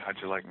know what, how'd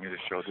you like me to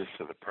show this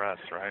to the press,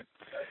 right?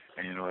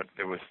 And you know what,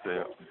 it was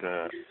the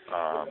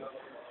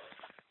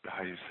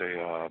how you say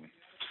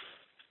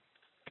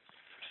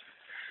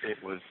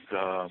it was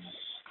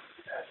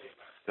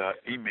the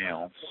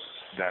email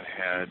that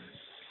had,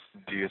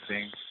 do you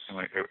think,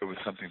 it was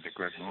something that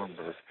Greg Norman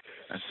was,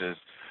 and says,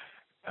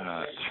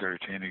 Sherry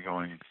Cheney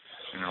going,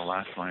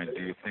 last line,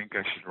 do you think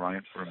I should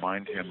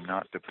remind him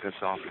not to piss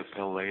off the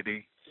pill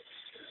lady?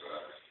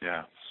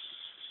 Yeah.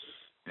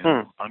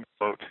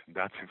 Unquote.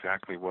 That's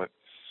exactly what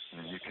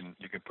And you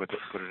can put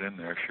it in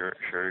there.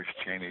 Sherry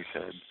Cheney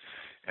said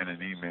in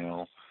an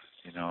email,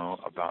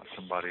 about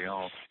somebody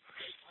else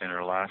in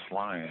her last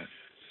line.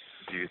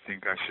 Do you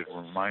think I should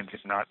remind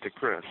him, not to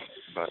Chris,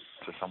 but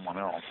to someone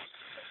else?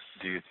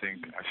 Do you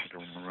think I should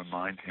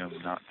remind him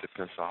not to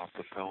piss off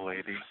the pill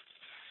lady?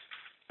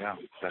 Yeah,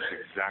 that's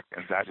exact,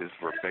 and that is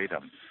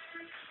verbatim.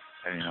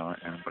 And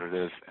and what it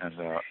is. And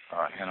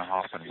Hannah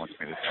Hoffman wants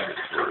me to send it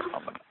to her.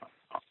 I'm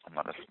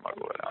gonna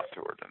smuggle it out to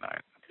her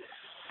tonight.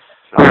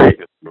 So all right.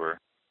 get to her.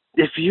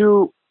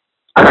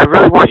 I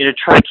really want you to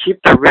try to keep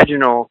the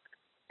original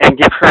and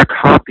give her a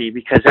copy,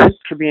 because that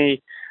could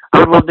be. I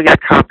would love to get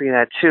a copy of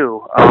that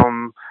too.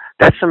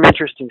 That's some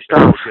interesting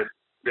stuff.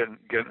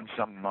 Getting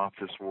something off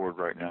this ward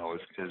right now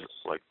is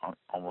like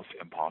almost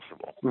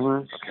impossible.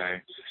 Mm-hmm.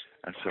 Okay,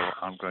 and so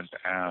I'm going to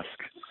ask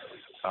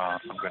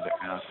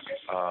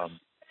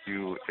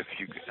you if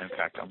you. In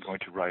fact, I'm going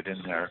to write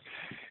in there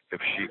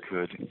if she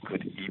could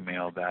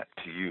email that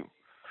to you.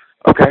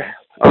 Okay.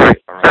 All right.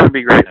 That would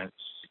be great. And,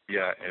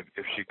 yeah,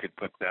 if she could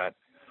put that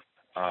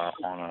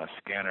on a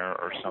scanner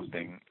or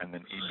something and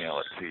then email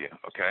it to you.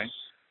 Okay.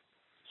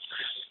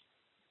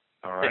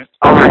 All right.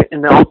 All right.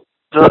 And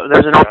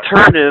there's an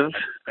alternative.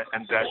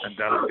 And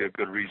that'll be a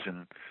good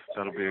reason.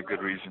 That'll be a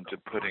good reason to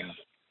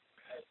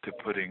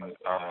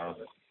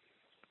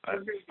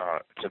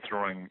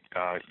throwing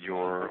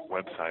your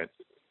website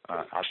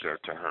out there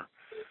to her.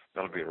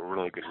 That'll be a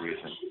really good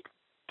reason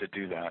to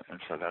do that. And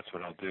so that's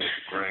what I'll do.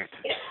 Great.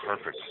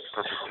 Perfect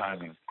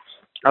timing.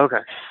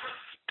 Okay.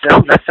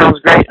 So that sounds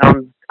great.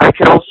 I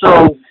could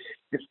also.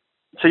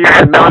 So you're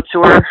going to mail it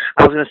to her?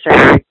 I was going to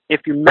say,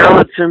 if you mail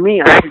it to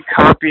me, I could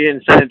copy it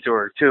and send it to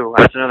her, too.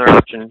 That's another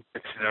option.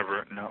 It's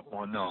never, no,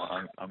 well, no,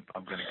 I'm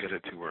going to get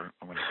it to her.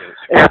 I'm going to get it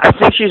to Yeah, her. I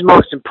think she's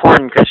most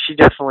important, because she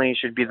definitely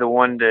should be the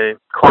one to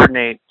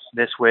coordinate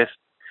this with.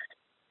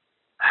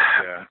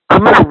 Yeah.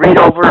 I'm going to read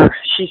over her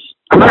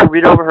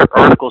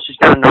article. She's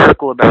got an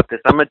article about this.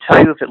 I'm going to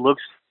tell you if it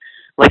looks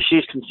like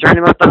she's concerned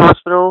about the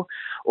hospital,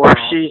 or if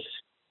she's.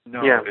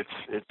 No, yeah. It's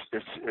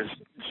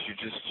she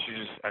just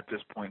at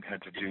this point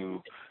had to do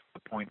the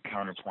point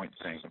counterpoint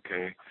thing,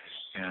 okay?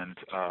 And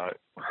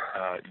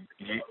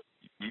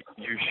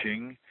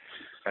Yuxing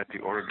at the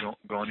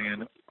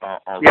Oregonian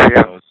already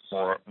knows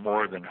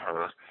more than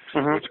her,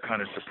 mm-hmm. which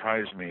kind of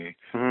surprised me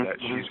mm-hmm. that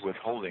she's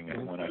withholding it.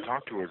 When I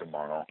talk to her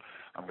tomorrow,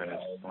 I'm gonna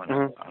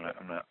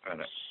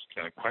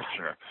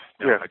question her.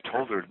 Now, yeah. I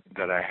told her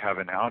that I have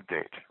an out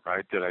date,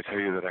 right? Did I tell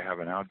you that I have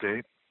an out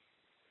date?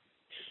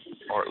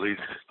 Or at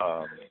least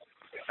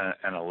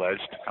an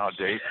alleged out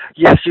date.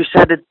 Yes, you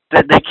said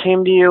that they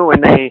came to you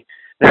and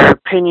their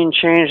opinion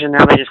changed, and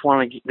now they just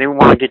want to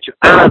get you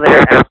out of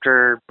there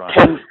after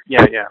 10.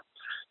 Yeah.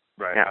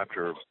 Right. Yeah.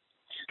 After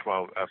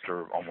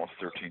almost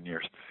 13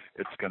 years,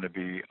 it's going to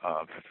be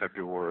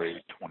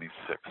February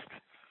 26th.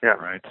 Yeah.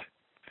 Right.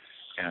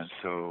 And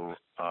so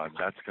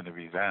that's going to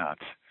be that,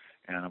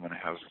 and I'm going to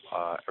have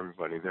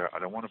everybody there. I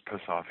don't want to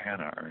piss off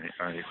Hannah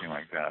or anything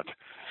like that,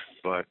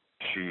 but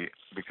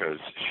because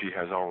she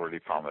has already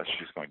promised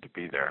she's going to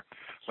be there.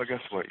 Well,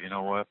 guess what? You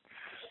know what?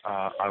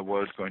 I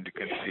was going to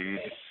concede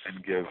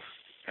and give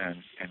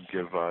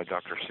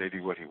Dr. Sadie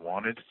what he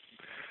wanted,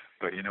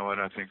 but you know what?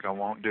 I think I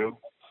won't do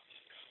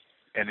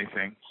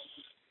anything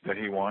that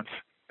he wants.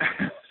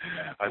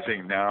 I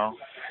think now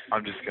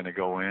I'm just going to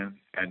go in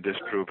and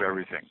disprove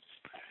everything.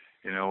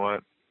 You know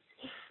what?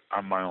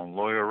 I'm my own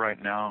lawyer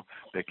right now.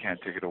 They can't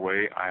take it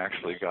away. I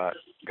actually got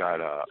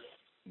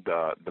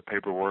the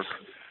paperwork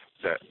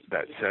that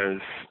says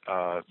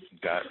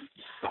that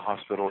the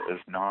hospital is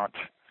not,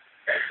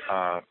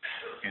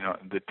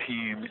 the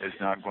team is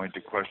not going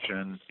to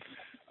question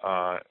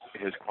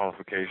his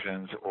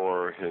qualifications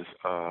or his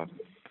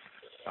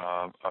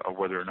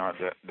whether or not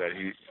that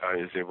he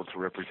is able to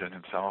represent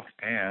himself.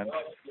 And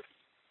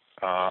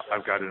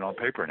I've got it on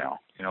paper now,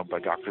 by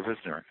Dr.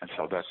 Visner, and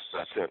so that's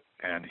it.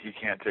 And he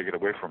can't take it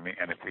away from me.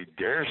 And if he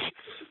dares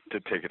to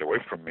take it away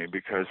from me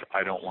because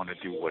I don't want to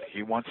do what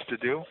he wants to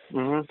do,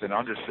 mm-hmm. then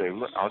I'll just say,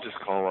 look, I'll just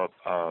call up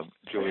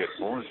Juliet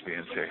Bonesby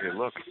and say, hey,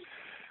 look,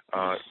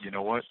 you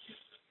know what?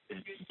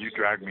 You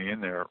drag me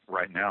in there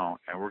right now,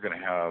 and we're going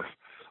to have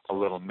a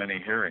little mini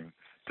hearing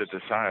to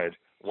decide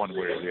one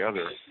way or the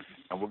other,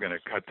 and we're going to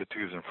cut the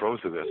to's and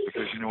fro's of this,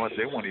 because you know what?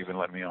 They won't even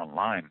let me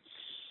online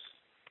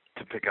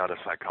to pick out a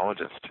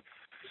psychologist.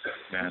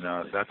 And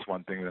that's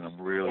one thing that I'm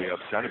really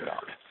upset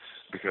about,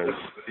 because,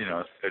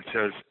 it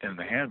says in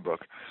the handbook,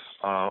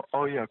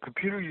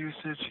 computer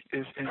usage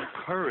is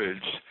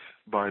encouraged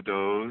by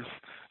those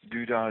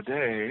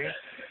do-da-day,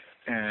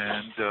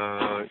 and,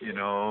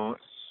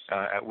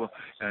 at will,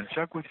 and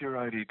check with your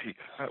IDT.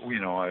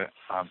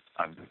 I'm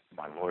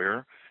my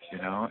lawyer,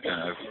 and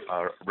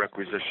I've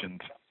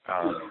requisitioned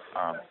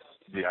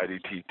the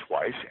IDT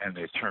twice, and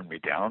they've turned me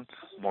down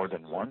more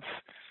than once.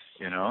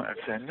 And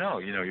saying, no,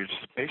 you're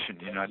just a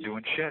patient. You're not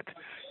doing shit.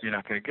 You're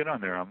not going to get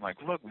on there. I'm like,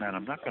 look, man,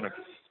 I'm not going to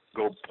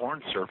go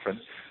porn surfing,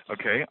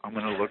 okay? I'm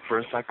going to look for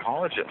a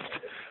psychologist,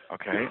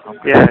 okay? I'm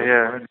going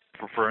to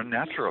look for a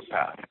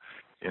naturopath,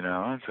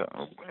 And so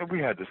we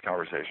had this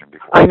conversation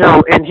before. I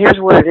know, and here's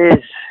what it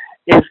is.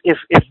 if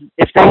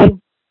they,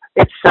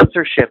 it's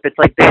censorship. It's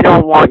like they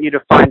don't want you to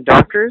find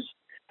doctors.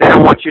 They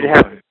don't want you to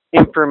have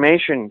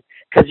information.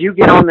 Because you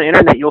get on the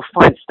internet, you'll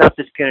find stuff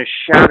that's going to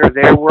shatter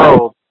their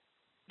world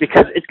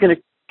because it's going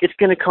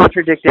to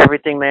contradict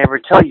everything they ever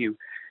tell you.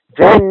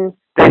 Then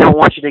they don't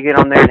want you to get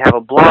on there and have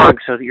a blog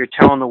so that you're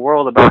telling the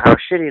world about how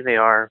shitty they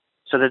are,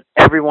 so that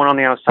everyone on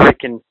the outside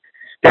can.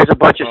 There's a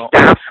bunch of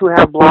staff who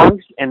have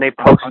blogs and they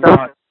post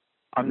stuff.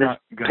 I'm not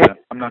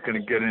gonna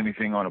get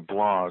anything on a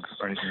blog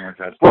or anything like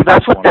that. Well,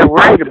 that's what they're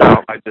worried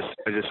about. I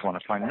just want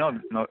to find.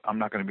 No, I'm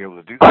not gonna be able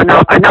to do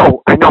that. I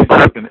know,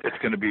 but it's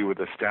gonna be with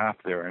the staff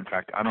there. In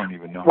fact, I don't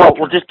even know.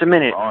 Well, just a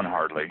minute. On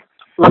hardly.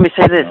 Let me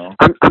say this.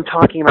 I'm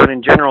talking about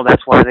in general.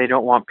 That's why they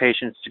don't want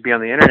patients to be on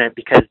the internet,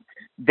 because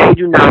they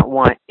do not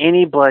want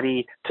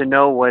anybody to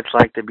know what it's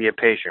like to be a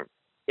patient.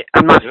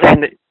 I'm not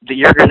saying that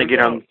you're going to get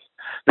on,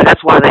 but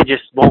that's why they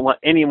just won't let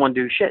anyone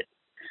do shit.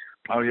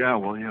 Oh yeah,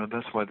 well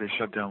that's why they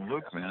shut down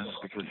Luke, man,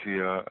 because he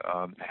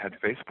had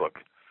Facebook.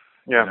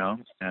 Yeah. You know,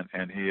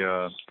 and he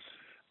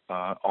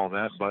all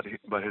that,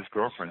 but his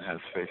girlfriend has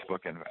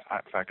Facebook, and in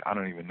fact I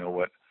don't even know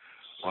what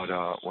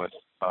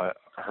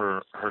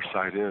her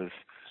site is,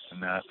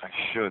 and that I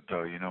should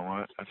though. You know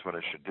what? That's what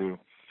I should do,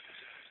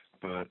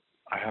 but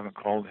I haven't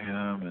called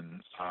him,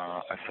 and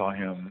I saw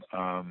him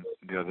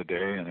the other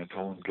day, and I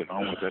told him to get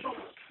on with it,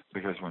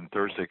 because when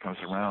Thursday comes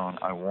around,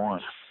 I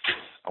want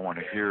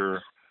to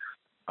hear,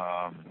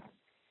 I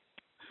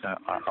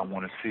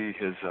want to see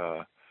his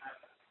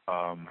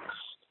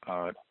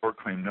court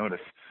claim notice.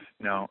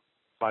 Now,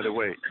 by the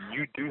way,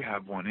 you do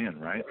have one in,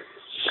 right?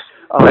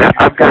 Oh yeah,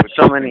 I've got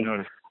so many.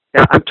 Notice.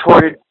 Yeah, I'm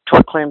tort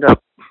claimed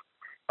up.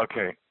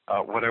 Okay.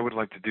 What I would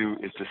like to do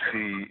is to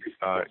see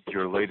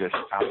your latest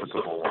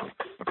applicable one,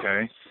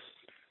 okay?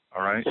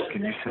 All right?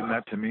 Can you send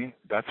that to me?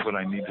 That's what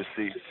I need to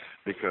see,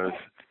 because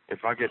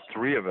if I get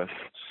 3 of us,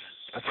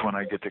 that's when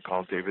I get to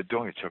call David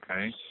Deutsch,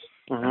 okay?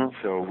 Mm-hmm. And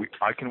so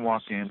I can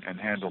walk in and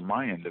handle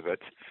my end of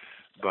it,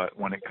 but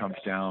when it comes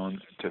down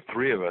to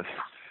 3 of us,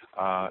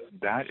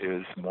 that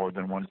is more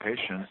than one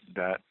patient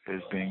that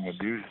is being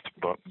abused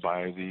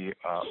by the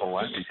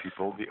OIT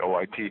people, the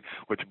OIT,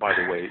 which, by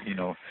the way,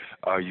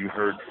 you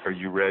heard or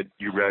you read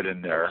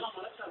in there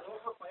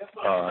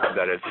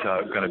that it's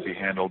going to be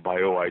handled by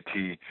OIT,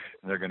 and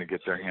they're going to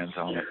get their hands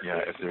on it. Yeah,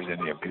 if there's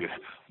any abuse,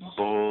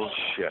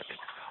 bullshit.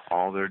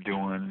 All they're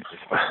doing is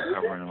fucking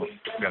covering them.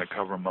 Going to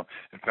cover them up.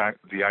 In fact,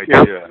 the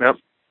idea,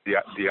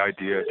 the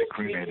idea to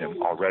cremate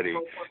him already.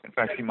 In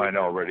fact, he might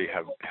already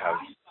have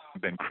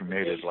been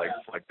cremated, like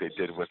they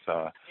did with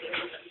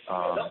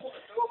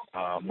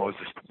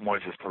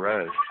Moises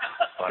Perez,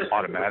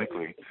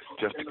 automatically,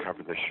 just to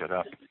cover this shit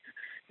up,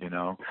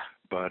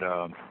 But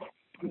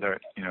they're,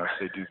 if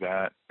they do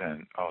that,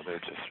 then they're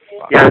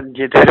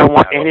just they don't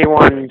want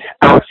anyone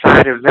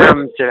outside of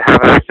them to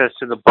have access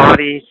to the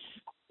body.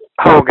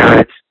 Oh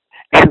God,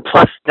 and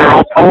plus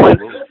only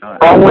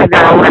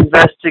their own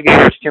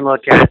investigators can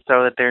look at it,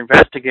 so that their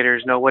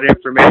investigators know what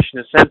information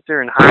to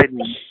censor and hide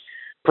and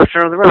push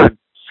under the rug.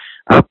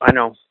 I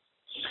know.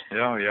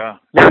 Yeah.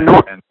 And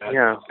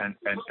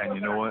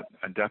you know what?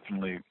 I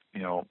definitely,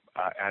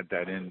 add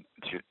that in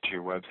to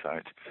your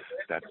website,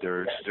 that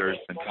there's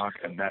been talk,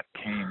 and that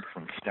came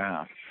from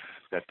staff,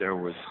 that there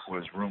was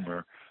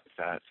rumor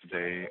that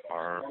they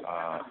are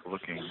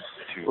looking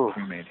to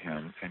cremate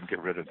him and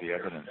get rid of the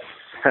evidence.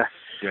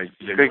 Yeah,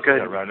 you put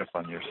that right up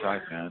on your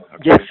site, man.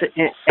 Okay. Yes,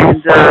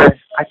 and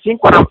I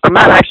think what I'm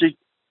not actually.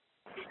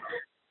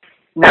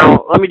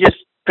 Now, let me just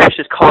finish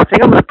this call. I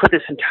think I'm going to put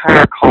this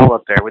entire call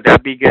up there. Would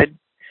that be good?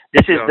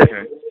 This is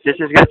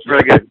good.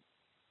 Really good.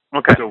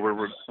 Okay. So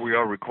we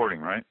are recording,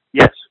 right?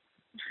 Yes.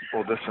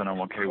 Well, this one I'm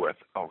okay with.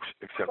 Oh,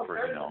 except for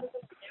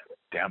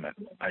damn it,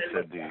 I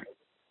said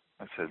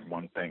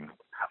one thing.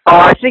 Oh,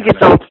 I think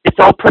it's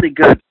all pretty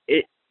good.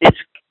 It's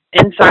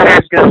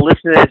insiders going to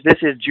listen to this.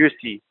 This is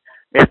juicy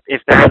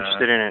if they're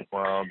interested in it.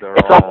 Well, they're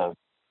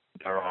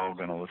all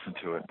going to listen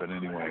to it. But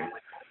anyway.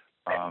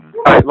 All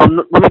right. Well,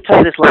 let me tell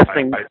you this last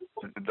thing.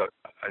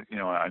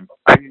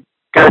 I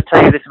got to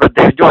tell you this about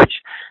David Deutsch.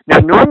 Now,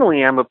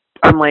 normally I'm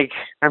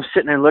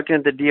sitting there looking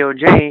at the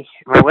DOJ.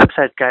 My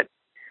website's got.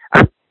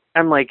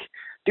 I'm like,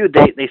 dude,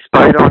 they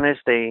spied on us.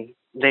 They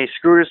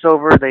screwed us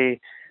over. They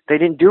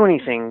didn't do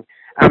anything.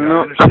 I'm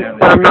not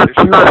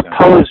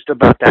opposed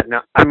about that.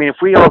 Now, I mean, if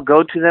we all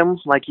go to them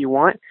like you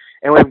want,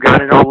 and we've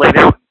got it all laid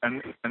out,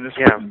 and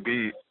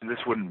this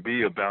wouldn't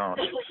be about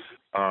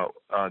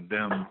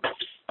them,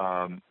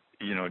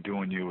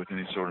 doing you with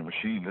any sort of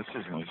machine. This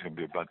isn't going to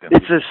be about them.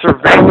 It's a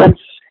surveillance.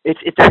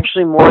 It's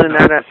actually more than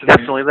that.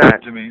 Definitely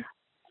that. To me,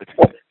 it's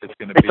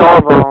going to be all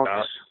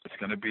about. It's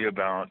going to be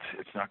about.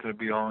 It's not going to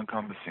be all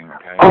encompassing.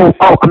 Okay.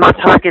 Oh, I'm not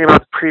talking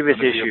about the previous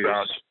issues.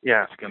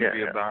 It's going to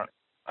be about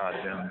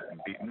them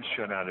beating the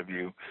shit out of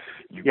you,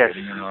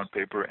 getting it on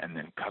paper, and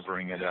then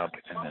covering it up,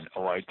 and then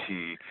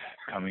OIT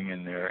coming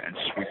in there and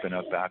sweeping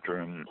up after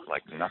him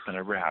like nothing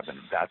ever happened.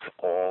 That's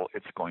all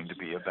it's going to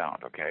be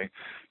about, okay?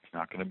 It's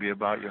not going to be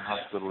about your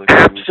hospital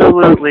issues.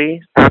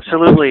 Absolutely. That's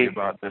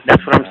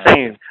what I'm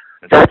saying.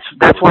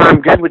 That's why I'm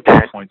good with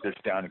that. Point this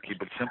down and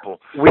keep it simple.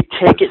 We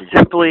take it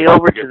simply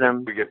over to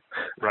them. We get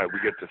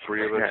the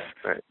three of us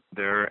right.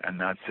 there, and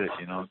that's it.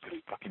 You know,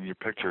 fucking your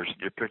pictures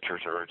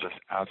are just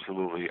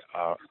absolutely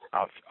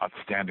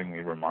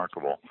outstandingly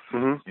remarkable.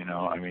 Mm-hmm. You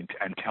know, I mean,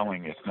 and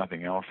telling if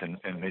nothing else, and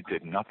they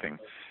did nothing.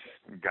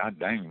 God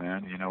dang,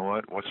 man. You know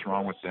what? What's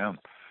wrong with them?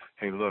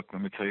 Hey, look,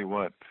 let me tell you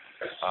what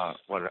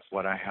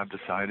I have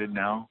decided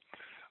now.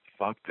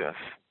 Fuck this.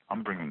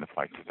 I'm bringing the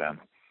fight to them.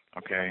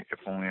 Okay, if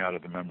only out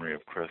of the memory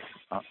of Chris,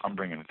 I'm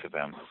bringing it to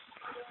them.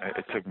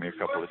 It took me a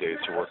couple of days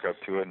to work up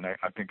to it, and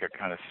I think I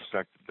kind of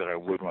suspected that I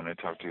would when I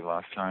talked to you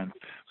last time.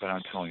 But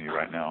I'm telling you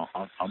right now,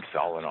 I'm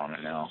solid on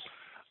it now.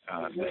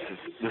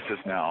 This is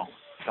now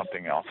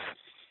something else,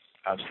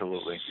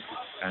 absolutely.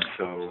 And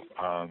so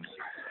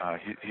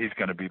he's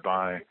going to be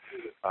by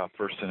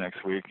first of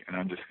next week, and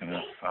I'm just going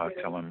to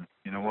tell him,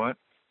 you know what?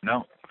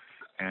 No,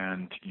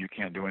 and you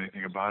can't do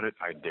anything about it.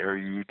 I dare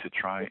you to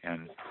try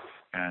and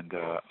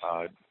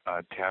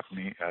tap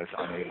me as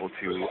unable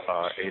to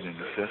aid and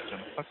assist,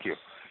 and fuck you.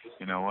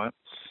 You know what?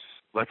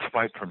 Let's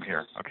fight from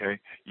here, okay?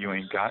 You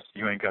ain't got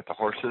the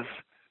horses.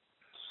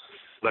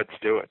 Let's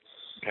do it,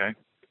 okay?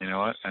 You know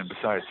what? And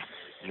besides,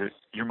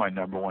 you're my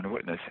number one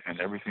witness, and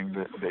everything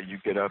that you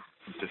get up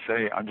to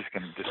say, I'm just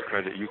going to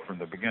discredit you from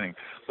the beginning.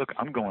 Look,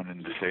 I'm going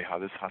in to say how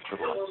this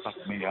hospital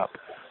fucked me up.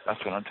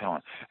 That's what I'm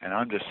telling. And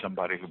I'm just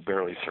somebody who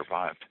barely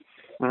survived.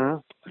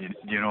 Mm-hmm.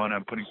 You know what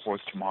I'm putting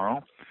forth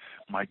tomorrow?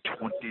 My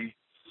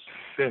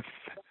 25th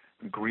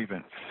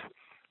grievance,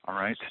 all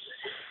right?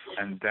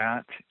 And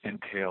that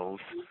entails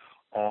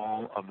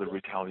all of the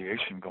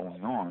retaliation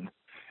going on,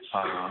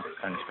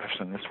 and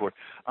especially in this ward.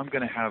 I'm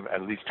going to have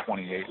at least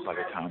 28 by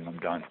the time I'm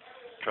done.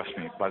 Trust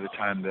me, by the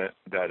time that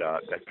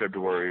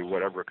February,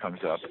 whatever comes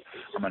up,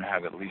 I'm going to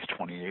have at least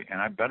 28,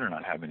 and I better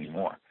not have any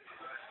more.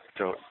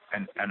 So,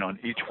 and on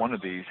each one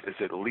of these is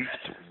at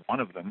least one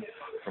of them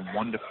from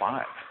 1 to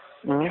 5.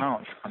 Mm-hmm.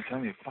 Counts. I'm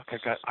telling you, fuck,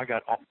 I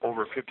got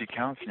over 50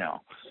 counts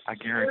now. I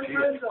guarantee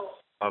it,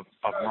 of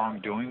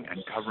wrongdoing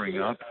and covering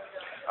up.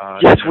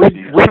 Yes, we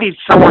need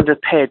someone to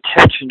pay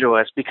attention to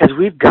us because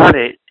we've got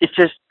it. It's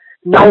just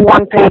no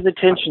one pays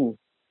attention.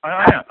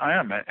 I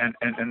am,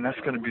 and that's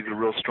going to be the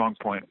real strong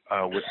point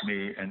with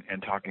me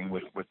and talking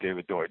with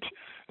David Deutsch.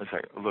 It's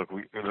like, look,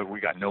 we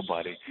got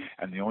nobody,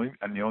 and the only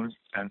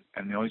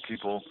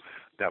people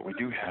that we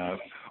do have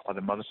are the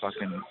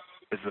motherfucking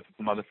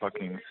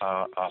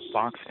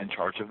fox in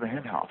charge of the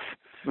hen house.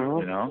 Mm-hmm.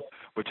 You know,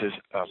 which is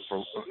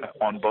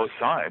on both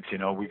sides. You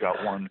know, we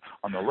got one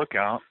on the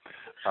lookout,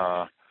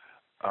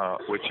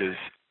 which is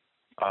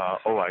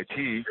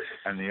OIT,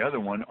 and the other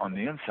one on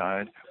the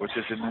inside, which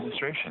is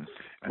administration.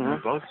 And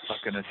they're both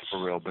fucking us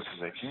for real because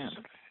they can.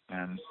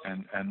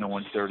 And no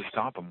one's there to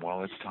stop them.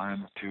 Well, it's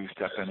time to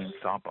step in and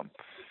stop them.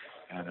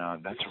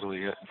 And that's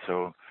really it.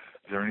 So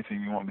is there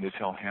anything you want me to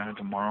tell Hannah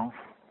tomorrow?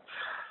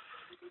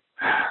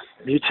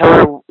 You tell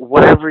her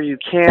whatever you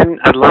can.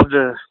 I'd love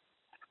to.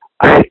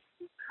 I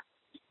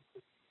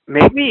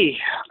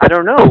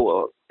don't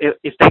know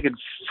if they could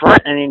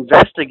front an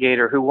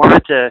investigator who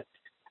wanted to.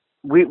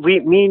 Me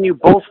and you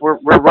both, we're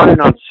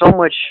running on so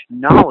much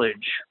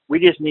knowledge. We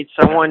just need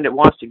someone that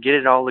wants to get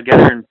it all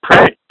together and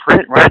print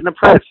right in the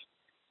press.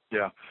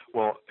 Yeah.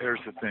 Well,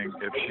 here's the thing.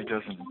 If she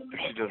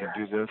doesn't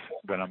do this,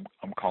 then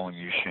I'm calling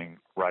Yuxing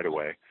right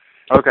away.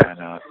 Okay. And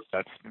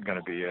that's going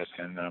to be it.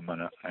 And then I'm going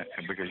to,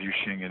 because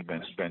Yuxing had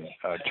been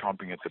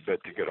chomping at the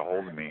bit to get a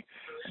hold of me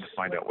and to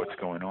find out what's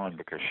going on,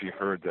 because she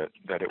heard that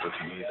it was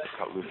me that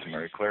cut loose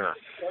Mary Claire.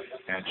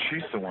 And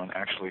she's the one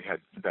actually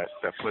that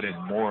put in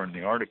more in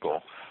the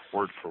article,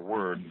 word for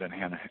word, than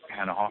Hannah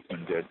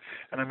Hoffman did.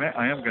 And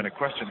I am going to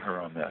question her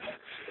on this.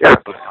 Yeah.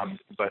 But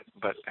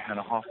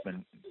Hannah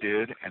Hoffman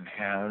did and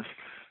has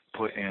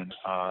put in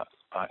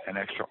an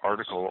extra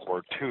article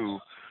or two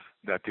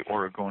that the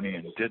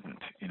Oregonian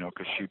didn't,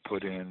 because she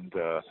put in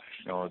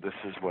this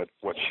is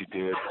what she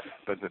did.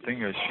 But the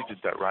thing is, she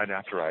did that right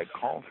after I had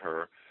called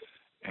her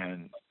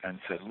and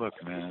said, look,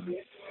 man,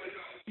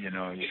 you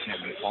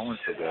can't be falling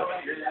for this.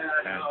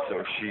 And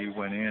so she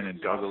went in and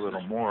dug a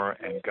little more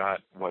and got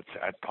what's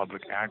at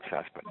public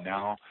access. But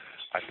now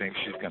I think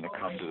she's going to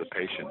come to the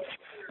patients,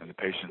 and the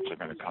patients are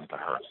going to come to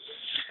her.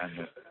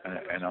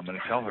 And I'm going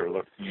to tell her,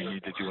 look, you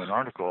need to do an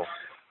article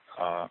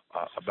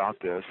about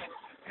this,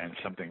 and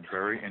something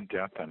very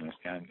in-depth and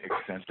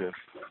extensive,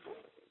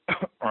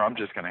 or I'm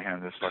just going to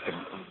hand this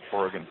fucking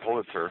Oregon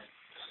Pulitzer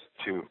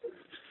to,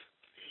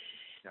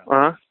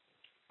 or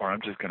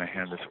I'm just going to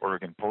hand this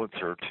Oregon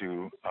Pulitzer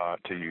to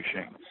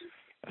Yuxing.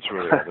 That's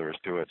really all there is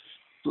to it,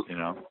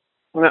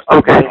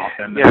 Okay.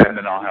 And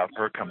then I'll have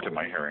her come to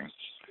my hearing.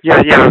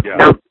 Yeah.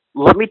 Now,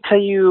 let me tell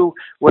you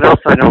what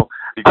else I know.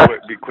 Be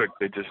quick.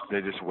 They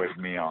just waved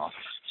me off.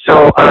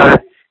 So I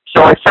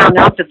found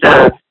out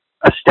that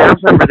a staff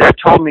member there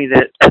told me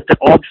that at the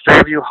old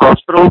Fairview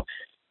Hospital,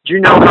 do you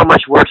know how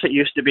much worse it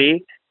used to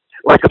be?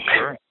 Like,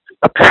 sure.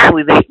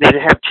 Apparently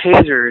they'd have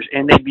tasers,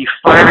 and they'd be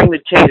firing the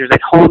tasers. They'd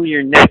hold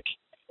your neck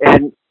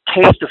and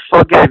tase the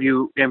fuck out of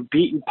you and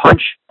beat and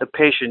punch the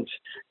patients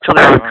till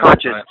they're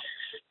unconscious. Right.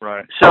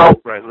 Right. So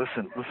right.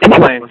 Listen.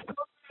 anyway, Listen.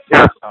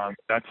 yeah.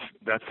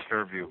 That's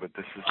Fairview, but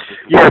this is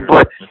Yeah,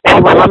 but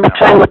anyway, let me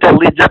tell you what that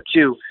leads up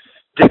to.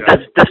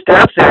 The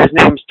staff there, his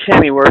name's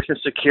Tim. He works in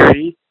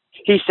security.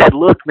 He said,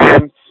 "Look,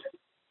 man,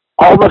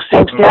 all those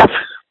same staff.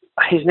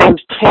 His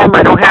name's Tim.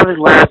 I don't have his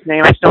last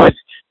name. I just know it's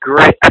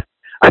great.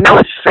 I know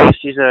his face.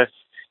 He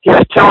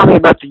was telling me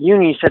about the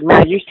union. He said,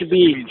 man, it used to be."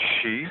 You mean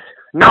she?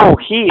 No,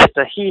 it's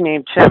a he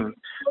named Tim.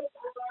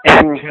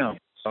 And Tim.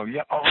 Oh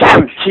yeah. Oh,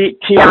 Tim,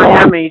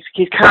 Tim.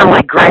 He's kind of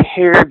like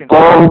gray-haired,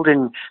 bald,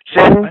 and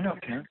thin. I know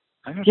Tim.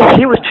 Yeah,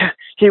 he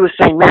was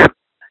saying, man,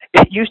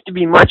 it used to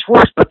be much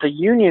worse, but the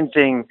union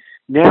thing.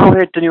 Now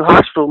we're at the new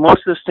hospital.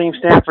 Most of the same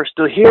staff are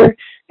still here,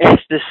 and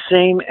it's the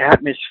same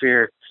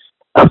atmosphere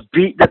of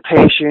beat the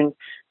patient,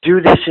 do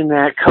this and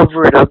that,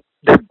 cover it up.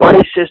 Their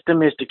buddy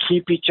system is to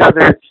keep each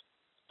other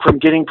from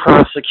getting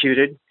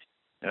prosecuted.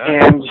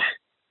 Yeah.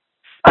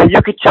 And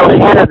you could tell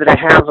Hannah that I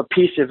have a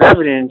piece of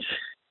evidence,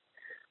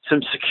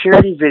 some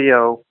security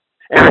video,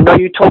 and I know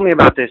you told me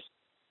about this,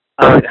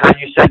 how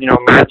you said,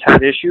 Matt's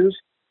had issues,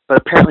 but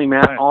apparently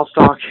Matt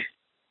Allstock,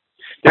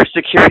 there's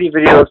security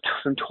videos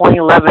from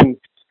 2011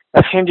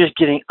 of him just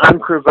getting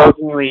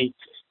unprovokingly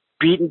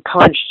beaten,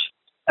 punched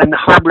in the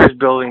Harbors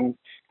building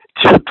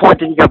to the point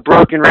that he got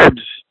broken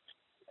ribs.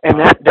 And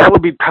that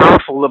would be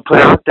powerful to put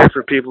out there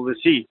for people to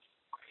see.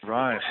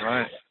 Right.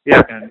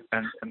 Yeah.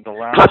 And the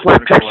last plus my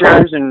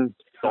pictures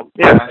the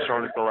last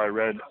article I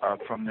read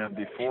from them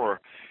before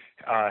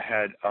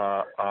had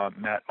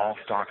Matt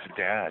Allstock's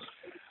dad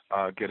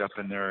get up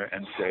in there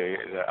and say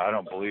that I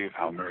don't believe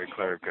how Mary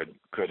Claire could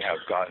have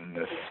gotten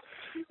this.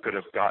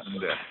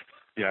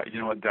 Yeah, you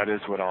know what? That is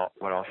what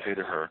I'll say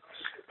to her.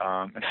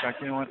 In fact,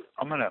 you know what?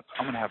 I'm gonna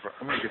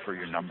give her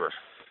your number.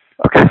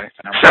 Okay. Right?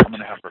 And I'm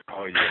gonna have her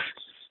call you.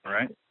 All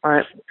right. All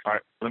right. All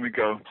right. Let me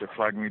go. They're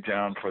flagging me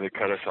down before they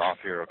cut us off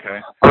here. Okay.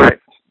 All right.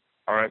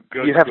 All right.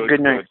 Good. You have a good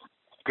night.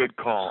 Good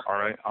call. All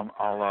right.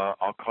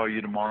 I'll call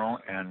you tomorrow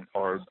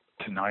or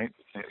tonight.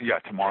 Yeah,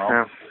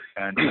 tomorrow.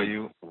 Yeah. And tell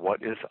you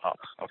what is up.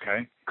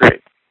 Okay.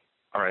 Great.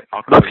 All right.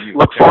 I'll call you.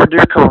 Look forward to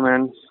your call,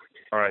 man.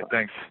 All right.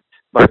 Thanks.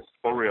 Bye.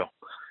 For real.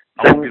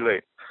 I won't be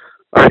late.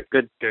 All right,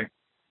 good. Okay.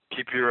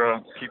 Keep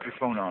your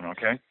phone on,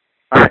 okay?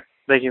 All right.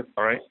 Thank you.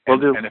 All right. Will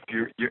do. And if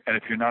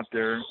you're not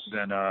there,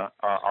 then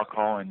I'll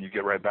call and you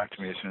get right back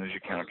to me as soon as you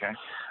can, okay?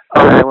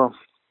 All right, I will.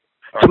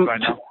 All right, bye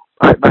now.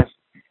 All right, bye.